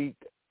 Like really,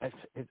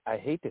 I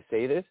hate to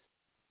say this,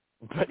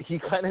 but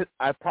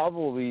I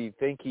probably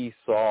think he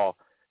saw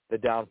the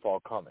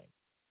downfall coming.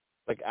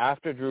 Like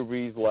after Drew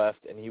Brees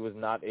left and he was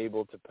not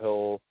able to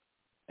pull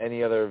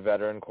any other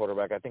veteran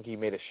quarterback. I think he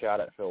made a shot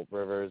at Philip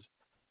Rivers.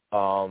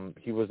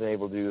 He wasn't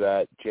able to do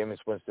that. Jameis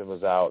Winston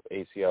was out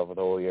ACL for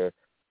the whole year.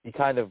 He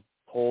kind of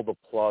pulled the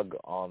plug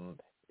on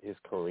his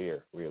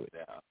career, really.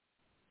 Yeah.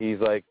 He's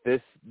like,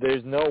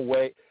 there's no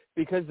way,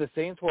 because the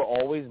Saints were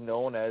always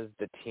known as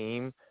the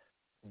team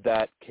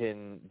that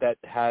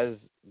has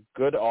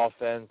good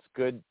offense,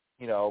 good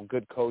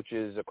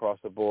coaches across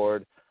the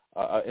board,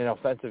 an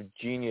offensive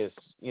genius,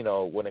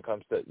 when it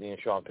comes to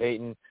Sean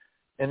Payton.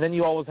 And then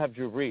you always have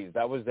Drew Brees.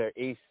 That was their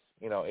ace,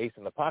 ace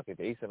in the pocket.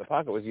 The ace in the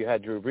pocket was you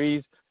had Drew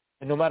Brees,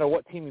 and no matter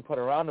what team you put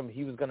around him,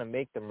 he was going to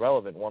make them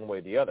relevant one way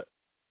or the other.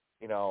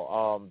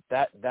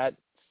 That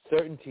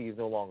certainty is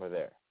no longer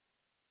there.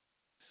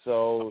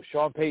 So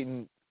Sean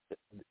Payton,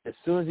 as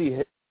soon as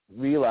he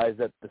realized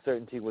that the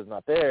certainty was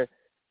not there,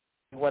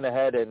 he went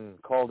ahead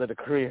and called it a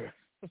career.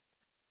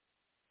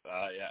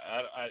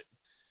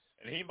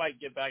 And he might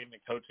get back into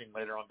coaching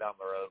later on down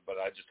the road, but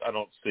I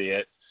don't see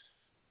it.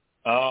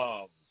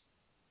 I'll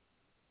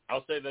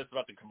say this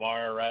about the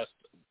Kamara arrest.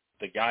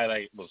 The guy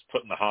that was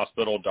put in the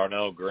hospital,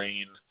 Darnell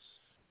Green,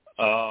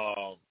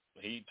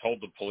 he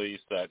told the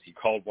police that he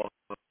called one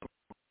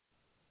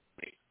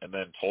and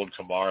then told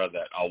Kamara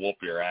that I'll whoop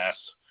your ass.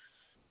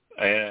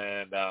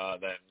 And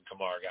then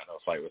Kamara got in a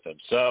fight with him.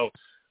 So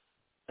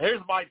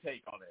here's my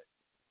take on it.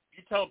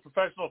 You tell a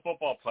professional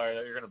football player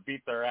that you're going to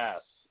beat their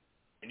ass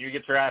and you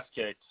get your ass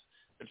kicked,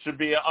 it should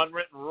be an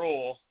unwritten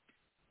rule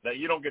that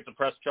you don't get to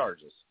press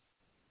charges.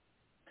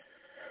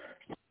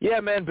 Yeah,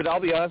 man, but I'll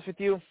be honest with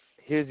you.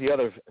 Here's the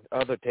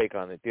other take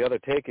on it. The other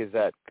take is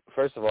that,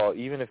 first of all,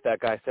 even if that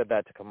guy said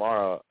that to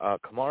Kamara,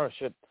 Kamara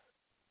should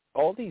 –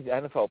 all these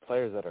NFL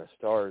players that are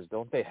stars,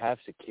 don't they have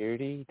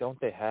security? Don't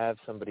they have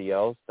somebody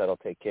else that'll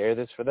take care of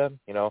this for them,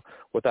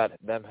 without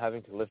them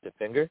having to lift a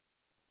finger?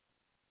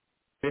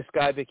 This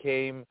guy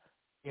became,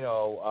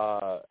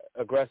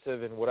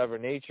 aggressive in whatever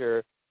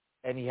nature,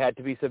 and he had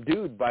to be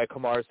subdued by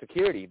Kamara's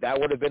security. That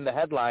would have been the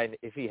headline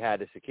if he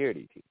had a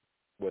security team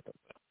with him.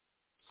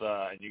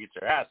 And you get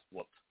your ass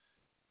whooped.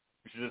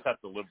 You should just have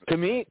to live with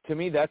it. To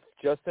me, that's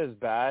just as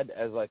bad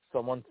as like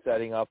someone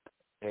setting up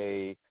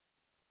an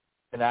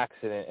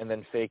accident and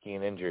then faking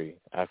an injury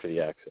after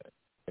the accident.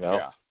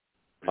 Yeah.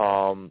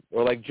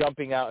 Or like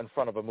jumping out in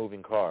front of a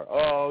moving car.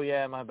 Oh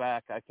yeah, my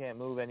back, I can't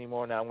move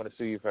anymore. Now I'm going to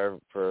sue you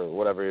for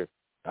whatever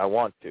I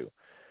want to.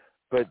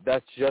 But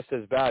that's just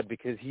as bad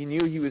because he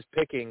knew he was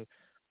picking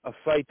a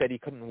fight that he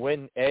couldn't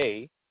win.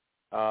 A,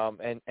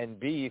 and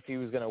B, if he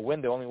was going to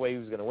win, the only way he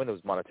was going to win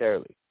was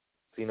monetarily.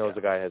 So he knows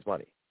the guy has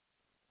money.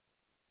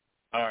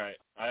 All right.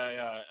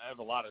 I have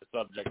a lot of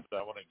subjects that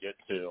I want to get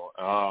to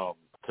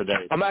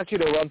today. I'm actually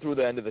going to run through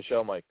the end of the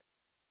show, Mike.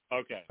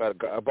 Okay. But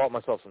I bought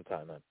myself some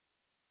time, man.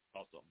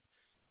 Awesome.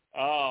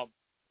 I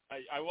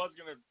was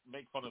going to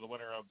make fun of the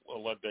Winter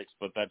Olympics,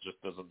 but that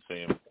just doesn't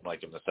seem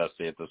like a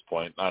necessity at this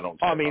point. I don't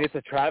care. I mean, it's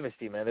a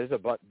travesty, man.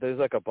 There's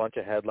like a bunch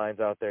of headlines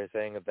out there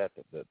saying that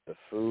the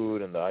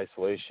food and the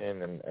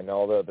isolation and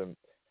all the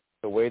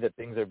way that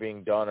things are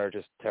being done are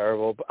just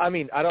terrible. But, I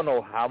mean, I don't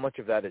know how much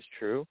of that is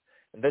true.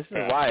 And this is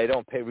why I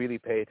don't really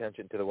pay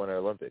attention to the Winter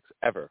Olympics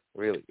ever,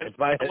 really. In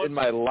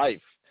my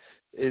life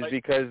is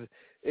because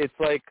it's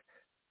like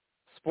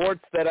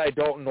sports that I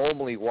don't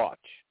normally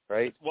watch,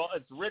 right? Well,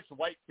 it's rich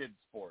white kid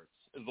sports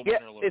is the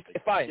Winter Olympics.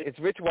 It's fine. It's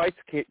rich white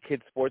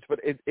kid sports, but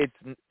it's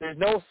there's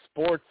no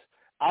sports.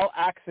 I'll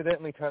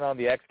accidentally turn on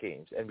the X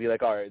Games and be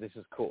like, all right, this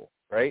is cool,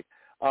 right?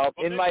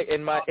 In my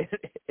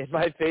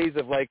phase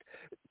of like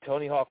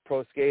Tony Hawk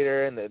Pro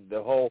Skater and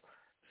the whole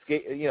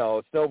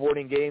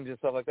snowboarding games and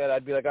stuff like that,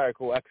 I'd be like, all right,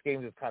 cool. X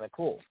Games is kind of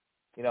cool,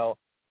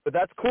 But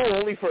that's cool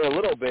only for a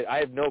little bit. I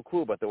have no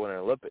clue about the Winter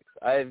Olympics.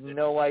 I have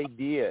no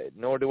idea,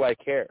 nor do I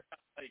care.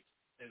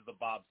 Is the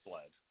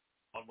bobsled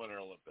on Winter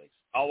Olympics?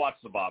 I'll watch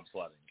the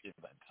bobsledding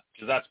event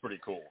because that's pretty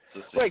cool to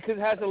see. Right, because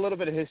it has a little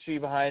bit of history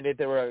behind it.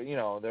 There were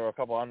a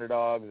couple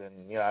underdogs,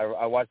 and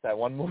I watched that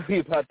one movie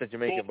about the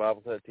Jamaican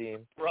bobsled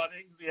team.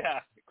 Runnings,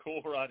 yeah,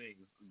 cool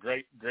runnings.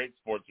 Great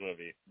sports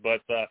movie.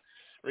 But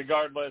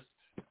regardless,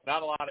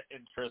 not a lot of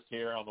interest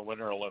here on the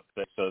Winter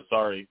Olympics. So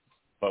sorry,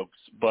 folks.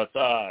 But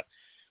I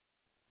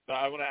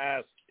want to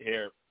ask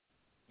here,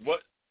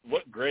 what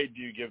grade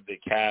do you give the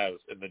Cavs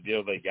in the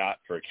deal they got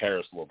for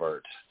Karis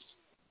LeVert?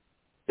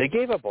 They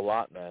gave up a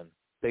lot, man.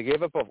 They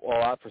gave up a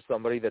lot for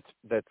somebody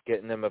that's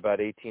getting them about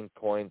 18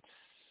 points,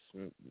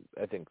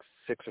 I think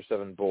 6 or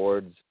 7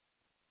 boards.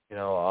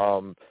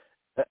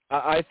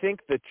 I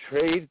think the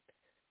trade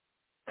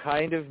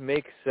kind of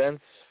makes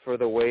sense for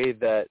the way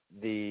that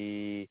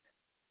the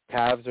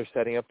Cavs are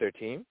setting up their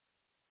team.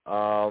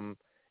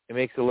 It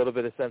makes a little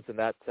bit of sense in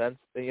that sense,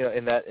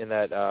 from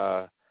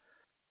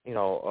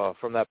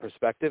that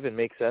perspective, it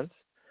makes sense.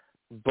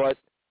 But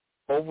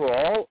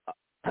overall,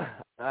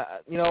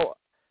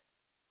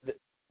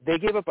 they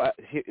gave up.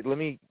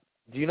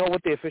 Do you know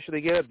what they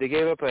officially gave up? They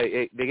gave up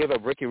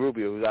Ricky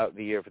Rubio, who's out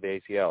the year for the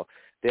ACL.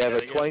 They have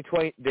a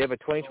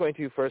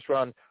 2022 first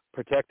round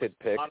protected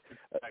pick.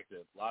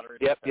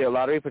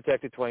 Lottery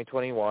protected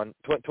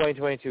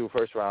 2022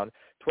 first round,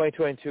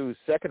 2022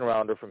 second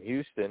rounder from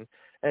Houston,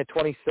 and a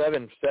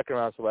 27 second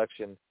round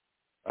selection.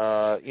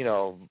 That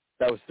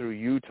was through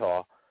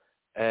Utah,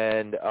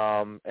 and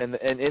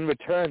in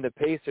return the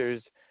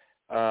Pacers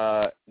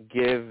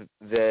give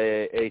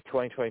a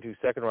 2022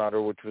 second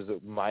rounder, which was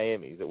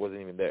Miami's. It wasn't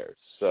even theirs.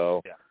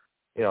 So,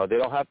 they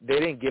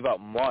didn't give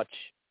up much.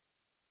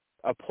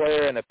 A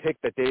player and a pick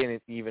that they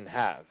didn't even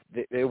have.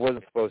 It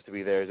wasn't supposed to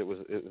be theirs. It was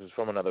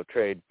from another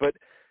trade. But,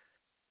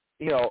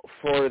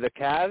 for the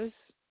Cavs,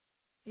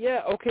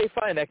 okay,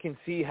 fine. I can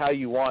see how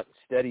you want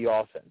steady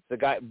offense. The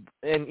guy,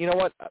 and you know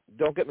what?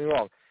 Don't get me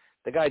wrong.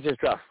 The guy just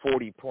dropped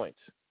 40 points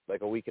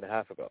like a week and a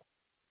half ago.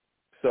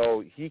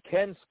 So he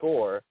can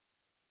score.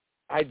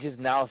 I just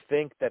now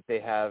think that they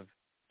have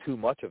too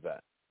much of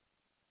that.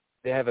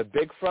 They have a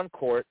big front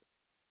court.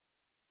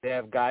 They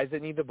have guys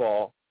that need the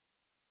ball.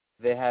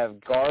 They have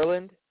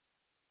Garland.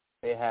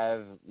 They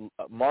have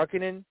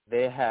Markkanen.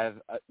 They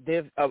have a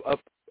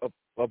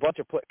bunch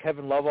of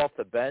Kevin Love off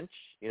the bench.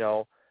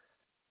 You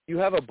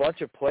have a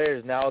bunch of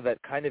players now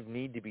that kind of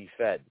need to be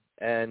fed.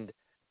 And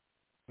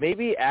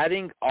maybe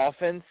adding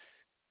offense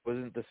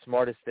wasn't the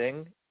smartest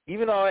thing.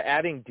 Even though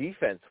adding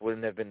defense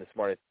wouldn't have been the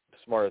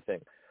smarter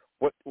thing.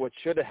 What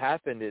should have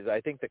happened is I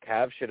think the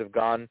Cavs should have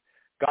gotten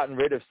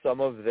rid of some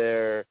of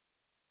their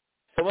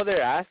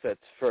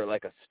assets for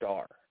like a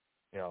star.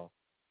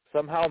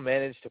 Somehow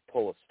managed to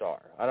pull a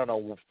star. I don't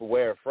know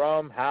where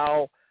from,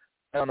 how.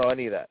 I don't know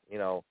any of that.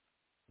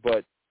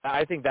 But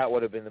I think that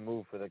would have been the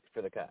move for the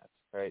Cavs,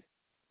 right?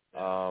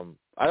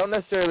 I don't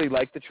necessarily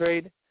like the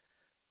trade,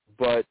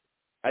 but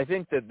I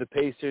think that the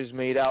Pacers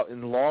made out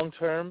in long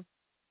term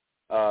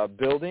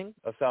building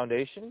a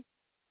foundation.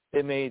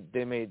 They made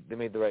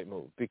the right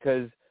move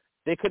because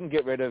they couldn't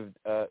get rid of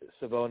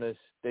Sabonis.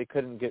 They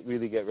couldn't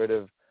really get rid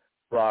of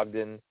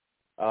Brogdon.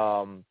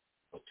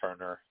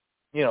 Turner.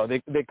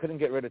 They couldn't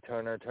get rid of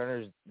Turner.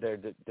 Turner's their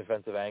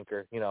defensive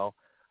anchor. They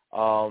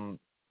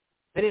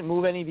didn't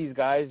move any of these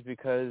guys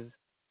because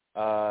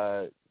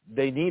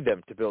they need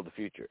them to build the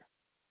future,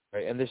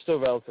 right? And they're still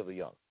relatively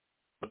young.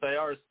 But they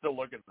are still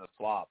looking to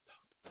swap.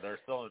 They're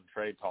still in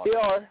trade talks.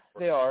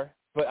 They are.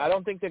 But I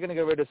don't think they're going to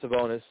get rid of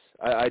Sabonis.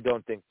 I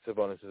don't think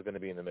Sabonis is going to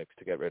be in the mix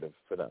to get rid of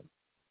for them.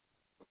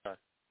 Okay.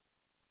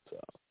 So,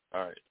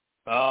 all right.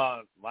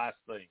 Last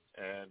thing,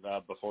 and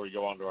before we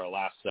go on to our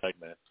last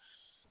segment,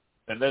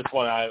 and this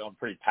one I'm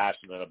pretty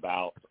passionate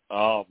about.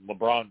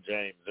 LeBron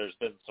James, there's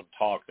been some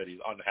talk that he's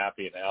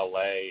unhappy in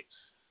L.A.,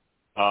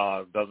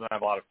 doesn't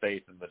have a lot of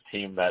faith in the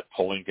team that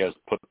Pelinka's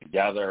put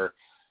together,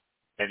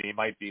 and he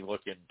might be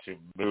looking to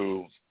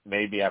move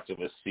maybe after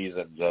this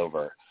season's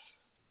over.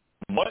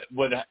 What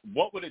would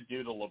it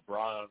do to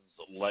LeBron's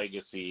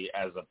legacy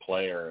as a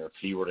player if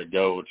he were to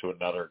go to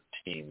another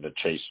team to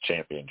chase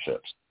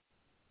championships?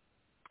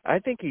 I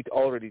think he'd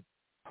already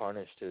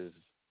tarnished his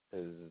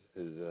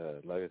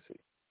legacy.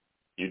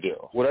 You do.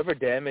 Whatever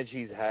damage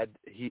he's had,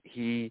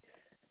 he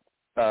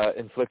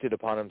inflicted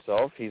upon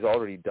himself. He's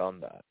already done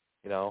that.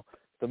 You know,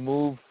 the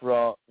move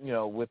from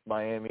with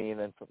Miami, and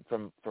then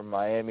from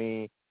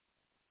Miami,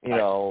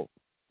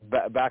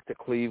 back to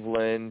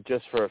Cleveland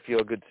just for a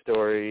feel-good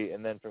story,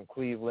 and then from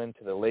Cleveland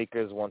to the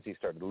Lakers once he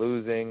started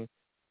losing.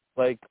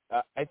 Like,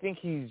 I think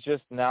he's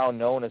just now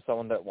known as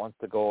someone that wants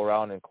to go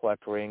around and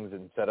collect rings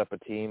and set up a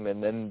team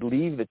and then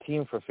leave the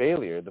team for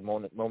failure the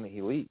moment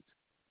he leaves.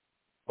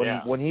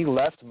 When he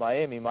left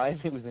Miami was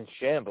in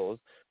shambles.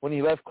 When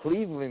he left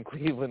Cleveland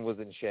was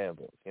in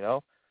shambles,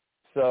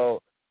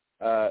 So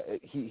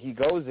he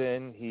goes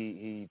in,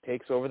 he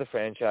takes over the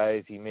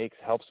franchise, he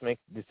helps make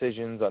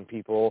decisions on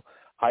people,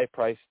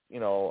 high-priced,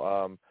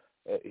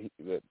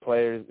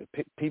 players.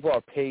 People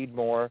are paid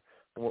more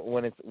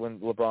when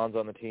LeBron's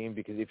on the team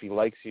because if he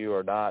likes you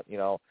or not,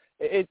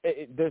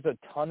 there's a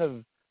ton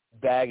of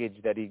baggage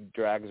that he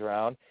drags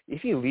around.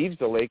 If he leaves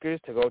the Lakers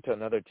to go to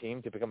another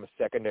team to become a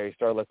secondary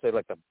star, let's say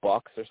like the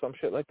Bucks or some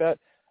shit like that,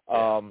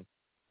 or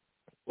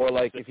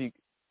like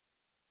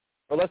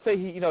let's say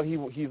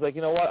he's like,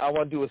 you know what, I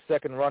want to do a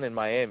second run in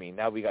Miami.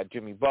 Now we got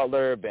Jimmy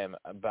Butler, Bam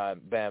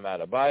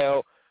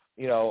Adebayo.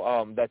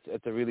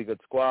 It's a really good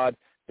squad.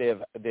 They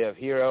have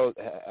heroes.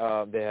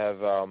 They have.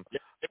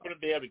 They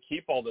wouldn't be able to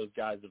keep all those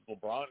guys if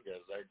LeBron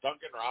goes there.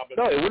 Duncan Robinson.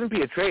 No, it wouldn't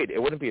be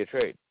a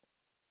trade.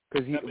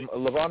 Because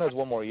LeBron has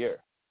one more year.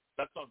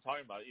 That's what I'm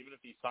talking about. Even if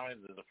he signs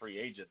as a free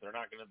agent, they're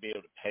not going to be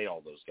able to pay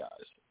all those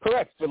guys.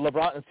 Correct, but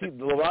LeBron could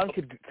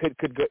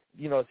go.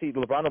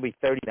 LeBron will be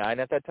 39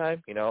 at that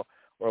time,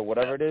 or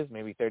whatever it is,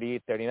 maybe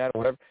 38, 39, or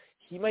whatever.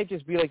 He might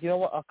just be like, you know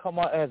what, I'll come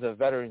on as a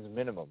veteran's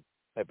minimum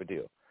type of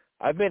deal.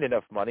 I've made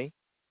enough money.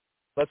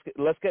 Let's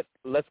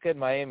get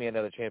Miami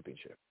another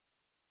championship.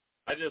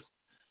 I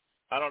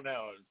don't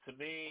know. To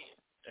me,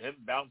 him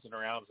bouncing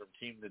around from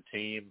team to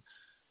team,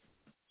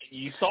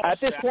 you saw at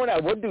this point, I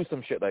would do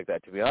some shit like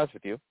that, to be honest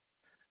with you.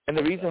 And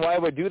the reason why I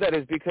would do that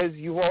is because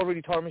you've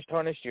already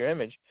tarnished your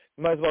image.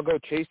 You might as well go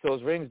chase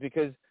those rings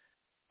because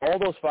all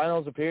those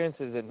finals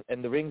appearances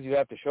and the rings you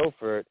have to show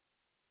for it,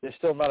 they're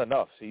still not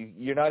enough. So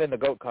you're not in the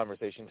GOAT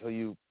conversation until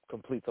you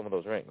complete some of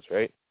those rings,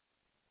 right?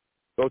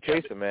 Go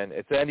chase them, man.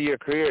 It's the end of your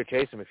career.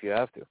 Chase them if you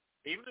have to.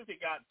 Even if he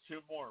got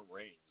 2 more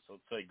rings,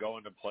 let's say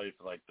going to play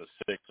for like the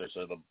Sixers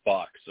or the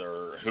Bucks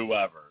or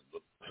whoever,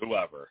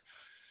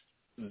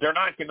 they're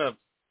not going to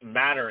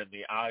matter in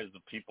the eyes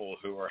of people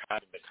who are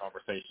having the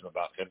conversation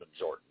about him and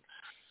Jordan.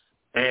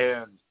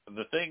 And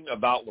the thing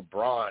about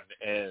LeBron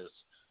is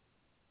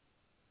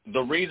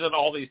the reason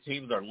all these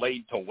teams are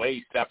laid to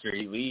waste after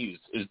he leaves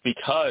is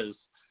because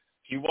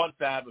he wants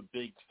to have a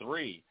big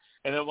 3.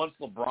 And then once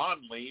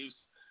LeBron leaves,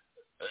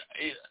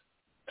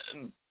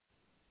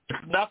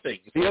 nothing.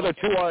 The other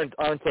 2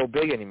 aren't so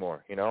big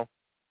anymore,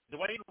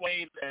 Dwayne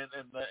Wade and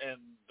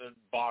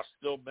Bosh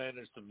still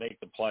managed to make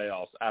the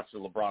playoffs after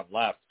LeBron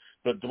left,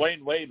 but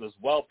Dwayne Wade was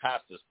well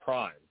past his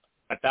prime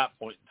at that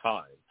point in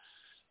time,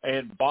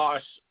 and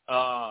Bosh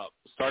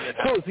started.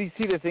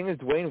 See, the thing is,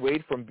 Dwayne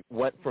Wade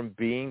went from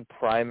being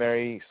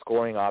primary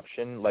scoring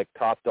option, like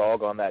top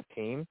dog on that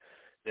team,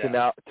 to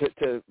now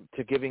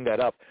to giving that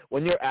up.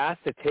 When you're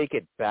asked to take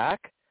it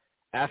back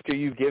after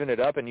you've given it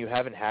up and you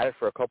haven't had it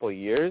for a couple of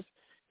years,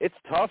 it's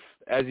tough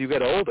as you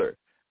get older,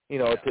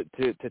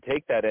 to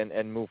take that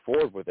and move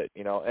forward with it,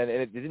 and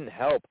it didn't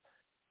help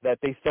that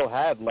they still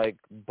had like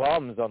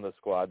bums on the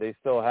squad. They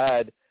still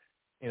had,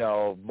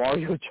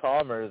 Mario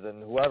Chalmers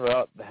and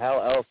whoever the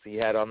hell else he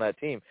had on that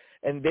team.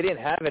 And they didn't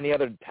have any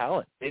other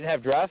talent. They didn't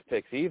have draft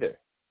picks either.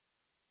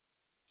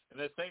 And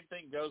the same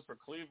thing goes for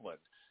Cleveland.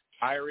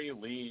 Kyrie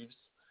leaves,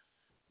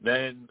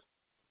 then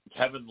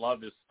Kevin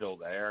Love is still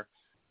there,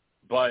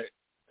 but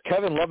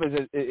Kevin Love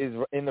is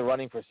in the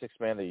running for Sixth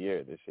Man of the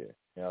Year this year.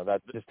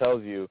 That just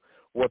tells you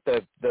what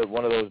the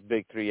one of those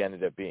big 3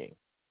 ended up being.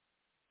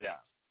 Yeah,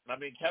 I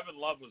mean Kevin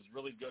Love was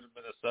really good in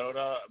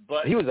Minnesota,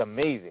 but he was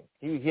amazing.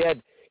 He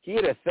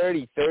had a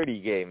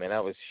 30-30 game, and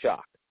I was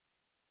shocked.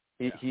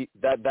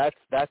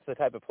 That's the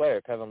type of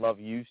player Kevin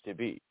Love used to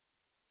be.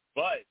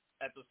 But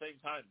at the same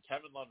time,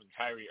 Kevin Love and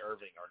Kyrie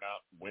Irving are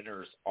not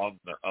winners on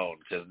their own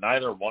because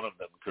neither one of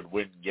them could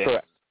win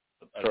games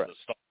as the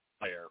star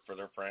player for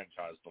their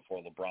franchise before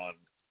LeBron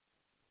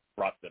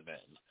brought them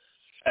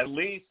in. At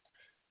least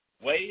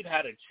Wade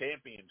had a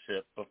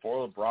championship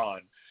before LeBron,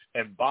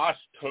 and Bosh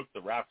took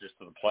the Raptors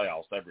to the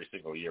playoffs every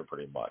single year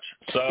pretty much.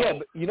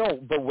 So yeah,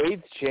 but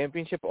Wade's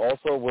championship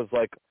also was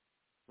like,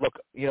 look,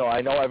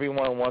 I know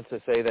everyone wants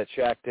to say that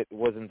Shaq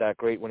wasn't that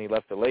great when he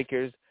left the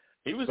Lakers.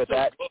 He was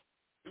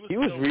he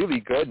was really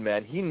good,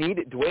 man.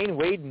 Dwayne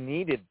Wade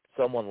needed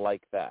someone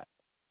like that.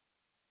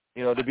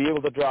 To be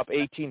able to drop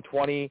 18,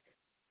 20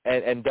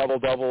 and double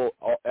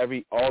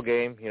all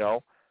game,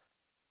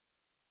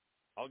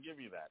 I'll give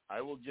you that.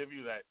 I will give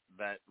you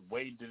that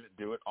Wade didn't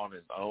do it on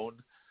his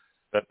own,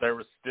 that there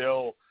was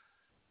still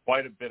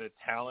quite a bit of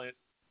talent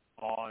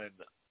on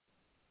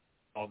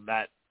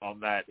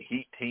that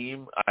Heat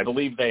team. I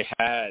believe they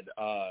had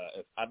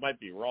I might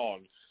be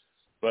wrong,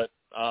 but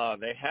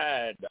they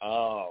had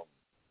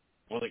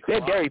they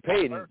had Gary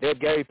Payton. They had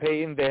Gary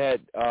Payton. They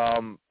had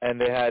and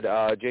they had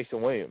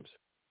Jason Williams.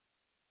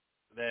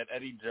 They had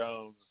Eddie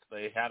Jones.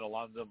 They had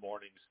Alonzo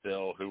Mourning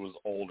still, who was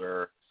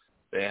older.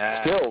 They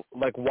had still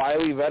like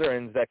wily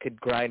veterans that could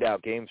grind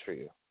out games for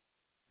you.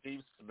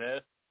 Steve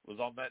Smith was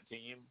on that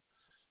team.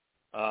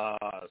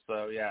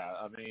 So yeah,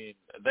 I mean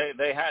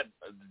they had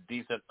a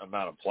decent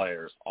amount of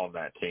players on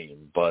that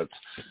team, but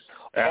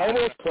all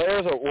those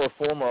players were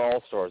former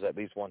All-Stars at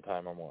least one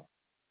time or more.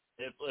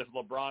 If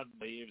LeBron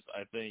leaves,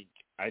 I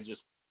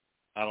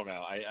don't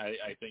know.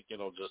 I think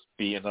it'll just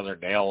be another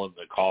nail in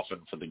the coffin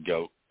for the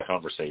GOAT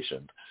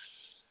conversation.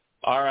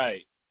 All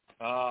right,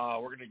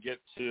 we're gonna get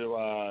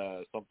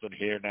to something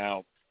here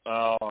now.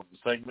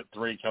 Segment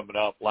 3 coming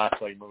up. Last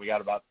segment. We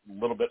got about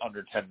a little bit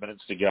under 10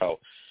 minutes to go.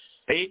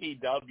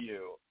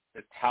 AEW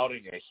is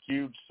touting a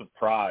huge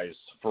surprise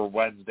for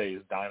Wednesday's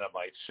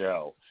Dynamite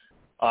show.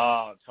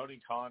 Tony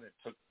Khan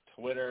took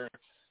Twitter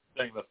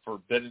saying the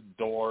Forbidden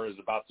Door is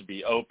about to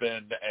be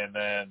opened, and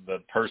then the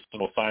person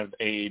will sign with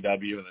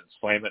AEW and then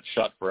slam it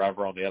shut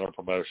forever on the other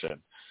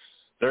promotion.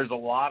 There's a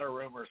lot of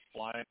rumors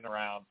flying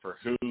around for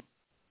who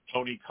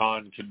Tony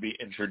Khan could be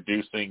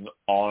introducing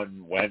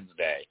on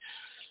Wednesday.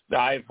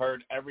 I've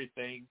heard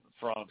everything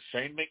from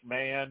Shane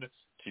McMahon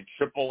to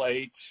Triple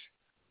H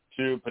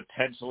to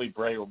potentially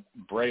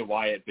Bray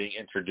Wyatt being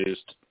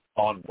introduced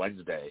on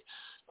Wednesday.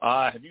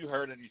 Have you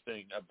heard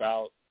anything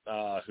about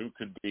who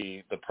could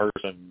be the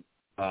person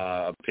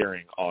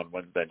appearing on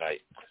Wednesday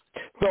night?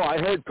 So I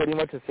heard pretty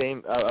much the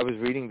same. I was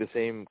reading the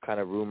same kind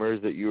of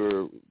rumors that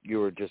you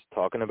were just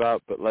talking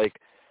about, but like,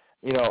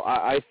 you know,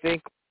 I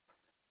think,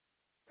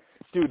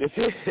 dude, if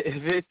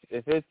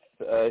it's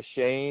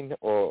Shane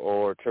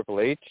or Triple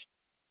H,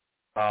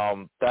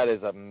 that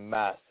is a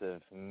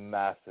massive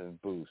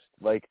boost.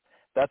 Like,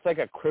 that's like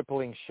a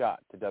crippling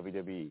shot to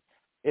WWE.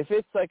 If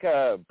it's like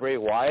a Bray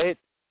Wyatt,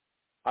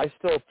 I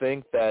still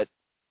think that,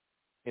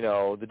 you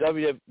know, the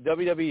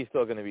WWE is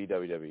still going to be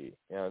WWE.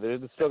 You know, they're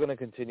still going to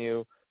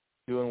continue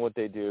doing what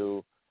they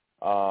do.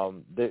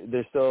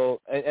 They're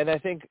still, and I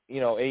think,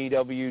 you know,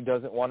 AEW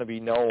doesn't want to be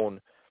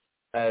known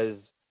as,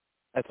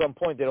 at some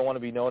point, they don't want to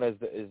be known as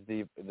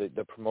the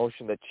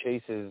promotion that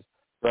chases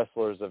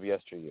wrestlers of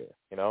yesteryear.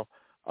 You know,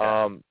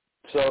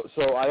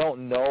 so I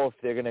don't know if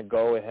they're going to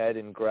go ahead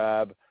and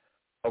grab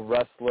a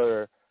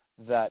wrestler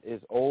that is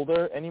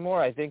older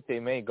anymore. I think they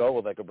may go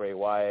with like a Bray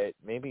Wyatt.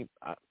 Maybe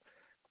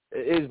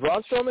is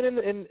Braun Strowman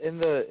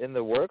in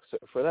the works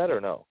for that or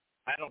no?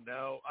 I don't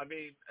know. I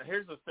mean,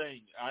 here's the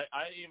thing. I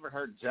even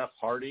heard Jeff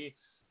Hardy,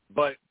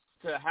 but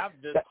to have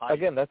this hype,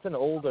 again, it's an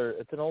older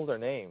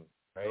name,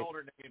 right? An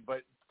older name,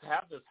 but to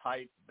have this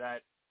hype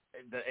that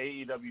the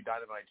AEW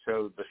Dynamite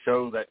show, the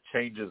show that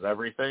changes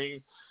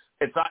everything,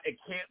 it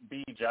can't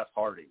be Jeff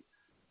Hardy.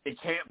 It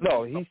can't.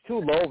 No, he's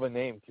too low of a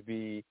name to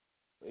be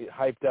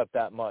hyped up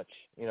that much,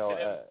 you know.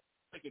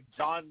 Like a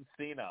John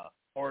Cena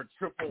or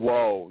Triple H.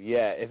 Whoa,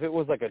 yeah. If it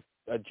was like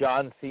a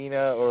John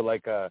Cena or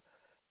like a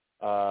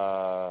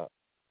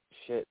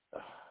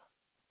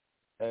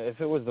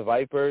if it was the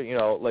Viper, you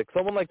know, like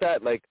someone like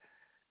that, like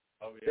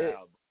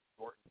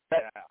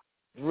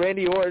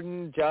Randy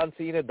Orton, John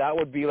Cena, that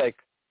would be like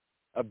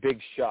a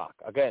big shock.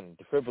 Again,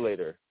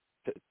 defibrillator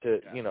to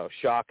you know,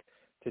 shock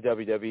to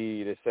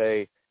WWE to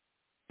say,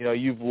 you know,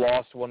 you've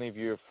lost one of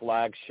your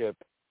flagship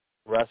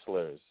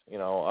wrestlers, you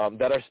know,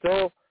 that are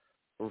still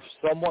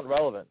somewhat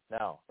relevant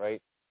now,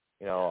 right?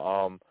 You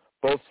know,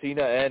 both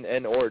Cena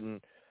and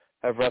Orton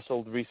have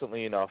wrestled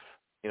recently enough,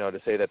 you know, to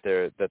say that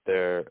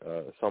they're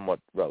somewhat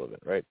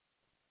relevant, right?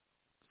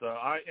 So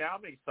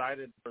I'm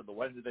excited for the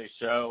Wednesday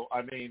show.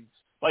 I mean,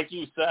 like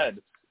you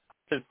said,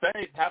 to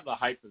have the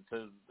hype that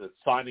says the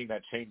signing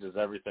that changes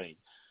everything.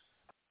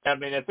 I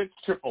mean, if it's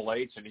Triple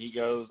H and he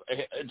goes,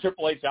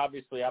 Triple H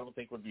obviously I don't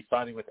think would be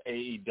signing with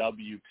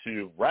AEW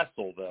to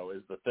wrestle, though,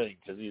 is the thing,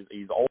 because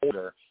he's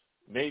older.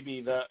 Maybe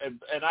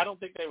and I don't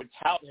think they would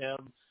tout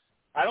him.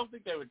 I don't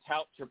think they would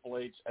tout Triple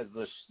H as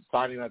the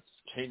signing that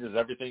changes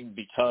everything,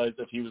 because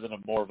if he was in a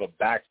more of a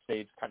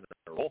backstage kind of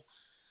role.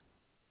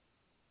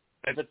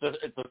 If it's a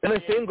and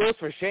the same goes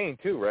for Shane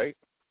too, right?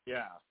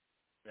 Yeah.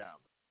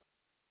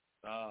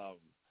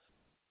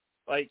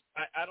 Like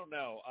I don't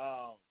know.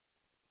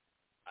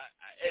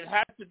 It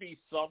has to be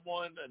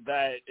someone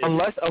that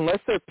unless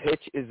their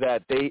pitch is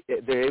that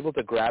they're able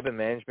to grab a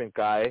management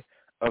guy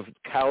of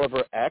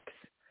caliber X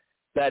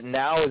that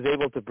now is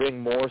able to bring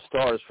more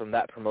stars from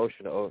that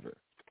promotion over.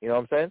 You know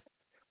what I'm saying?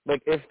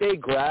 Like, if they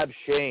grab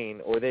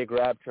Shane or they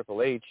grab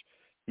Triple H,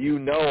 you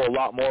know a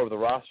lot more of the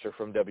roster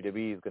from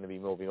WWE is going to be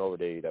moving over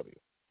to AEW.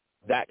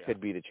 That could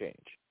be the change.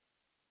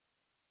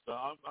 So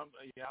I'm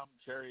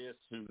curious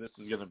who this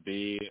is going to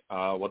be,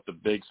 what the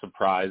big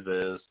surprise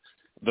is.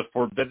 The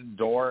Forbidden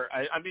Door.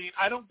 I mean,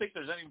 I don't think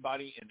there's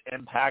anybody in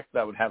Impact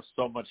that would have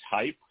so much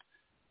hype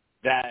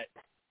that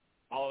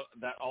all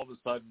of a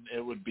sudden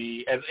it would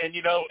be. And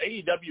you know,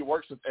 AEW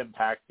works with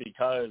Impact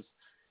because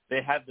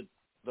they had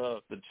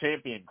the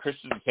champion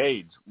Christian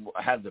Cage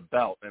had the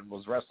belt and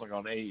was wrestling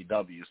on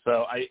AEW.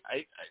 So I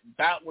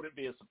that wouldn't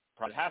be a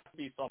surprise. It has to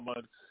be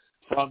someone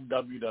from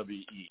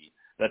WWE.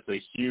 That's a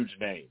huge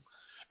name.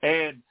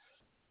 And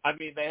I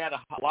mean, they had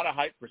a lot of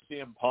hype for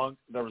CM Punk.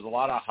 There was a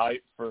lot of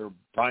hype for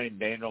Bryan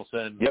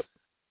Danielson. Yep.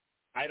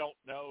 I don't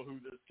know who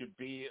this could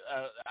be.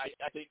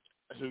 I think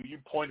who you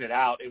pointed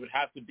out, it would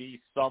have to be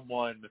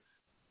someone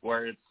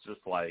where it's just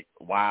like,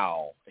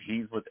 wow,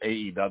 he's with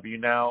AEW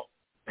now,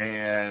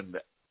 and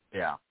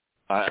yeah,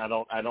 I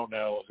don't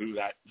know who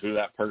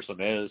that person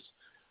is.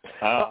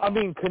 I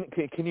mean,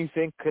 can you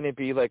think? Can it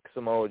be like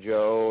Samoa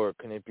Joe, or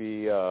can it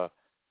be? Samoa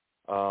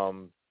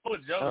Joe's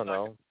I don't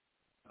know.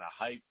 The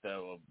hype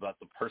though about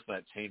the person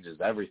that changes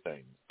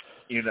everything.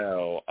 You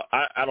know,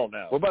 I don't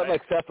know. What about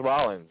like Seth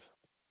Rollins?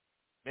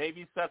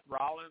 Maybe Seth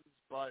Rollins,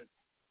 but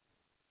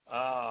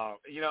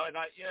you know, and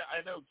I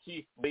know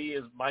Keith Lee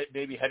might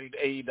maybe heading to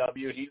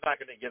AEW. He's not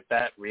going to get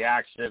that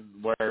reaction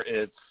where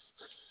it's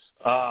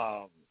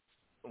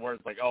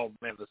like, oh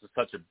man, this is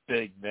such a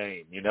big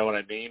name. You know what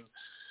I mean?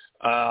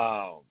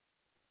 I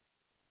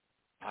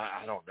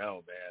don't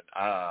know, man.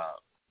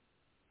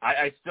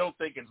 I still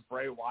think it's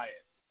Bray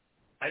Wyatt.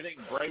 I think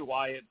Bray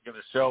Wyatt's going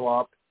to show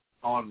up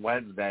on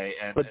Wednesday,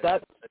 but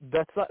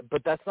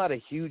that's not a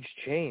huge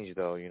change,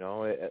 though. You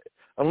know,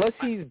 unless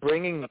he's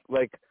bringing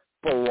like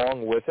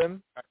along with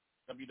him.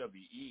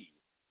 WWE,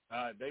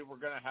 they were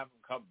going to have him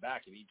come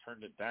back, and he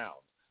turned it down.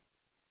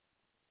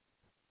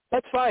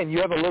 That's fine. You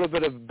have a little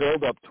bit of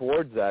build up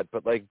towards that,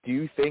 but like, do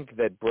you think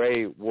that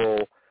Bray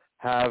will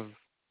have,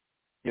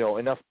 you know,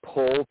 enough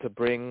pull to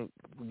bring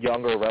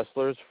younger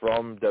wrestlers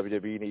from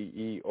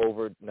WWE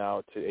over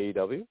now to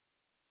AEW?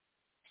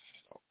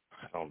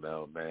 I don't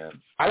know, man.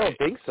 I don't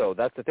think so.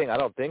 That's the thing. I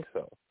don't think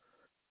so.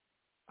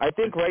 I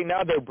think right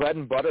now their bread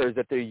and butter is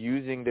that they're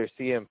using their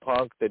CM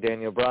Punk, the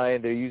Daniel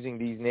Bryan. They're using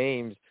these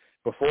names.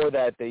 Before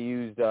that, they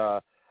used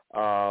what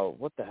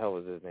the hell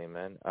was his name,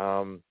 man?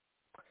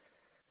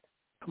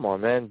 Come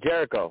on, man,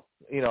 Jericho.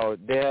 You know,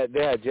 they had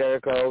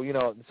Jericho. You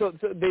know, so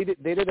they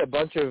did a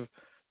bunch of,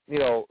 you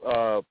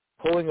know,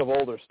 pulling of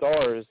older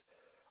stars,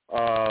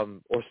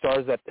 or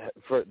stars that,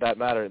 for that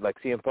matter, like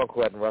CM Punk,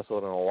 who hadn't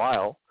wrestled in a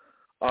while.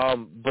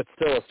 But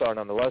still a star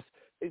nonetheless.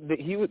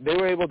 They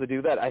were able to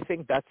do that. I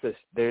think that's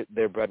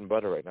their bread and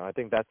butter right now. I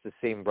think that's the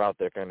same route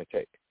they're going to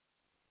take.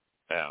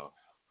 Yeah.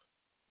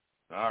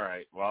 All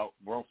right. Well,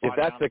 we'll find out.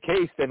 If that's out. the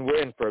case, then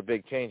we're in for a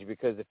big change,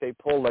 because if they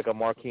pull like a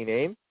marquee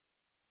name,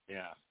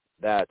 yeah,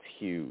 that's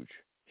huge.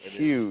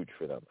 Huge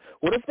for them.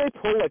 What if they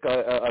pull like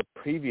a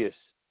previous,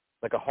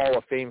 like a Hall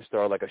of Fame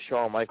star, like a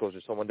Shawn Michaels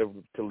or someone to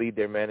lead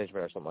their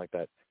management or something like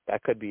that?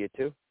 That could be it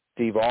too.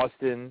 Steve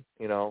Austin,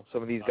 you know,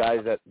 some of these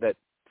guys that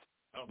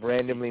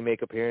randomly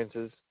make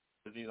appearances.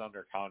 He's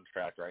under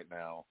contract right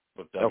now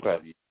with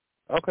WWE.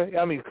 Okay.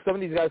 I mean, some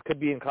of these guys could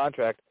be in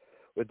contract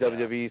with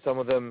WWE. Some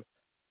of them,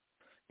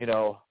 you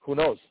know, who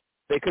knows?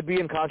 They could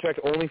be in contract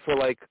only for,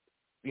 like,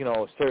 you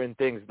know, certain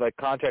things, like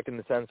contract in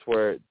the sense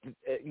where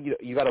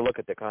you got to look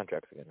at the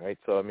contracts again, right?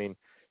 So, I mean,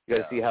 you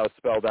got to see how it's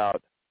spelled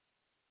out.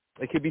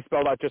 It could be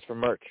spelled out just for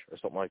merch or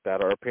something like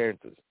that, or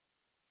appearances.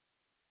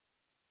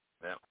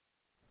 Yeah.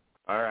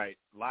 All right.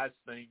 Last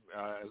thing,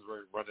 as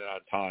we're running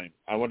out of time,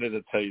 I wanted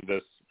to tell you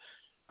this.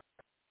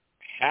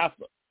 Half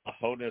a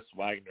Honus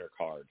Wagner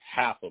card,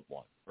 half of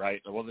one, right?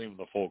 It wasn't even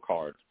the full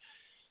card.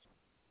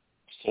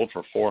 Sold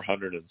for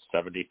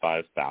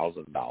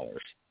 $475,000.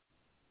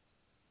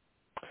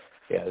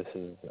 Yeah, this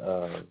is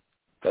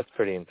that's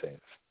pretty insane.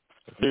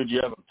 Dude,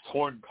 you have a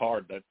torn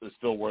card that is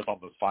still worth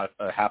almost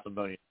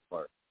 $500,000.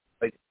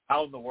 Like,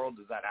 how in the world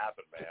does that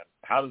happen, man?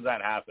 How does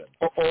that happen?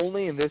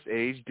 Only in this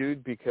age,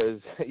 dude, because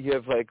you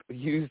have like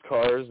used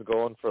cars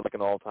going for like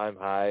an all-time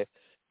high.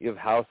 You have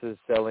houses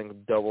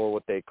selling double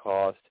what they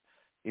cost.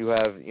 You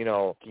have, you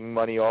know, making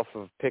money off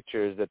of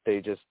pictures that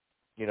they just,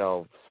 you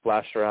know,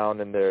 splashed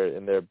around in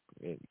their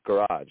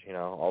garage. You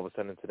know, all of a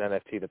sudden it's an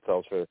NFT that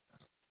sells for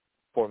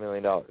 $4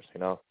 million. You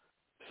know,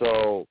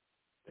 so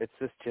it's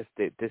just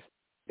this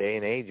day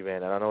and age,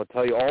 man. And I don't know what to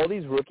tell you. All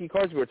these rookie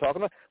cards we were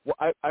talking about.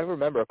 Well, I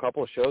remember a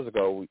couple of shows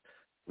ago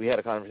we had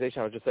a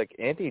conversation. I was just like,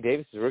 Anthony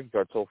Davis's rookie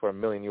card sold for $1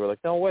 million. You were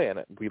like, no way.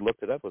 And we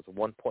looked it up. It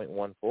was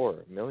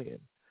 $1.14 million.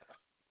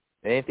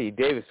 And Anthony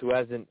Davis,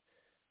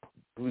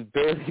 who's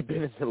barely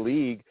been in the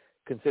league,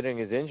 considering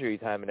his injury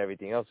time and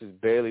everything else, who's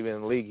barely been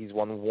in the league. He's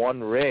won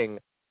one ring,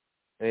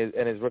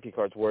 and his rookie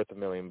card's worth $1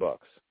 million.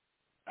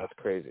 That's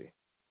crazy.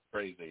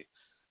 Crazy.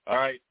 All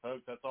right,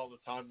 folks, that's all the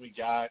time we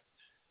got.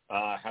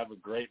 Have a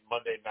great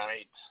Monday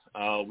night.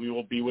 We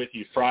will be with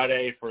you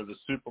Friday for the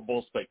Super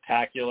Bowl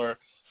Spectacular.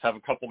 Have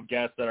a couple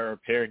guests that are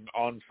appearing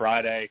on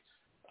Friday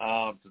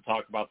to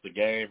talk about the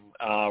game.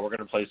 We're going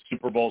to play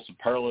Super Bowl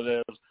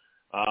superlatives.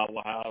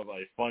 We'll have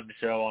a fun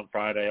show on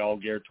Friday, all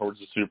geared towards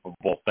the Super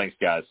Bowl. Thanks,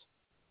 guys.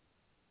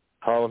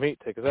 Harlem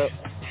Heat, take us out.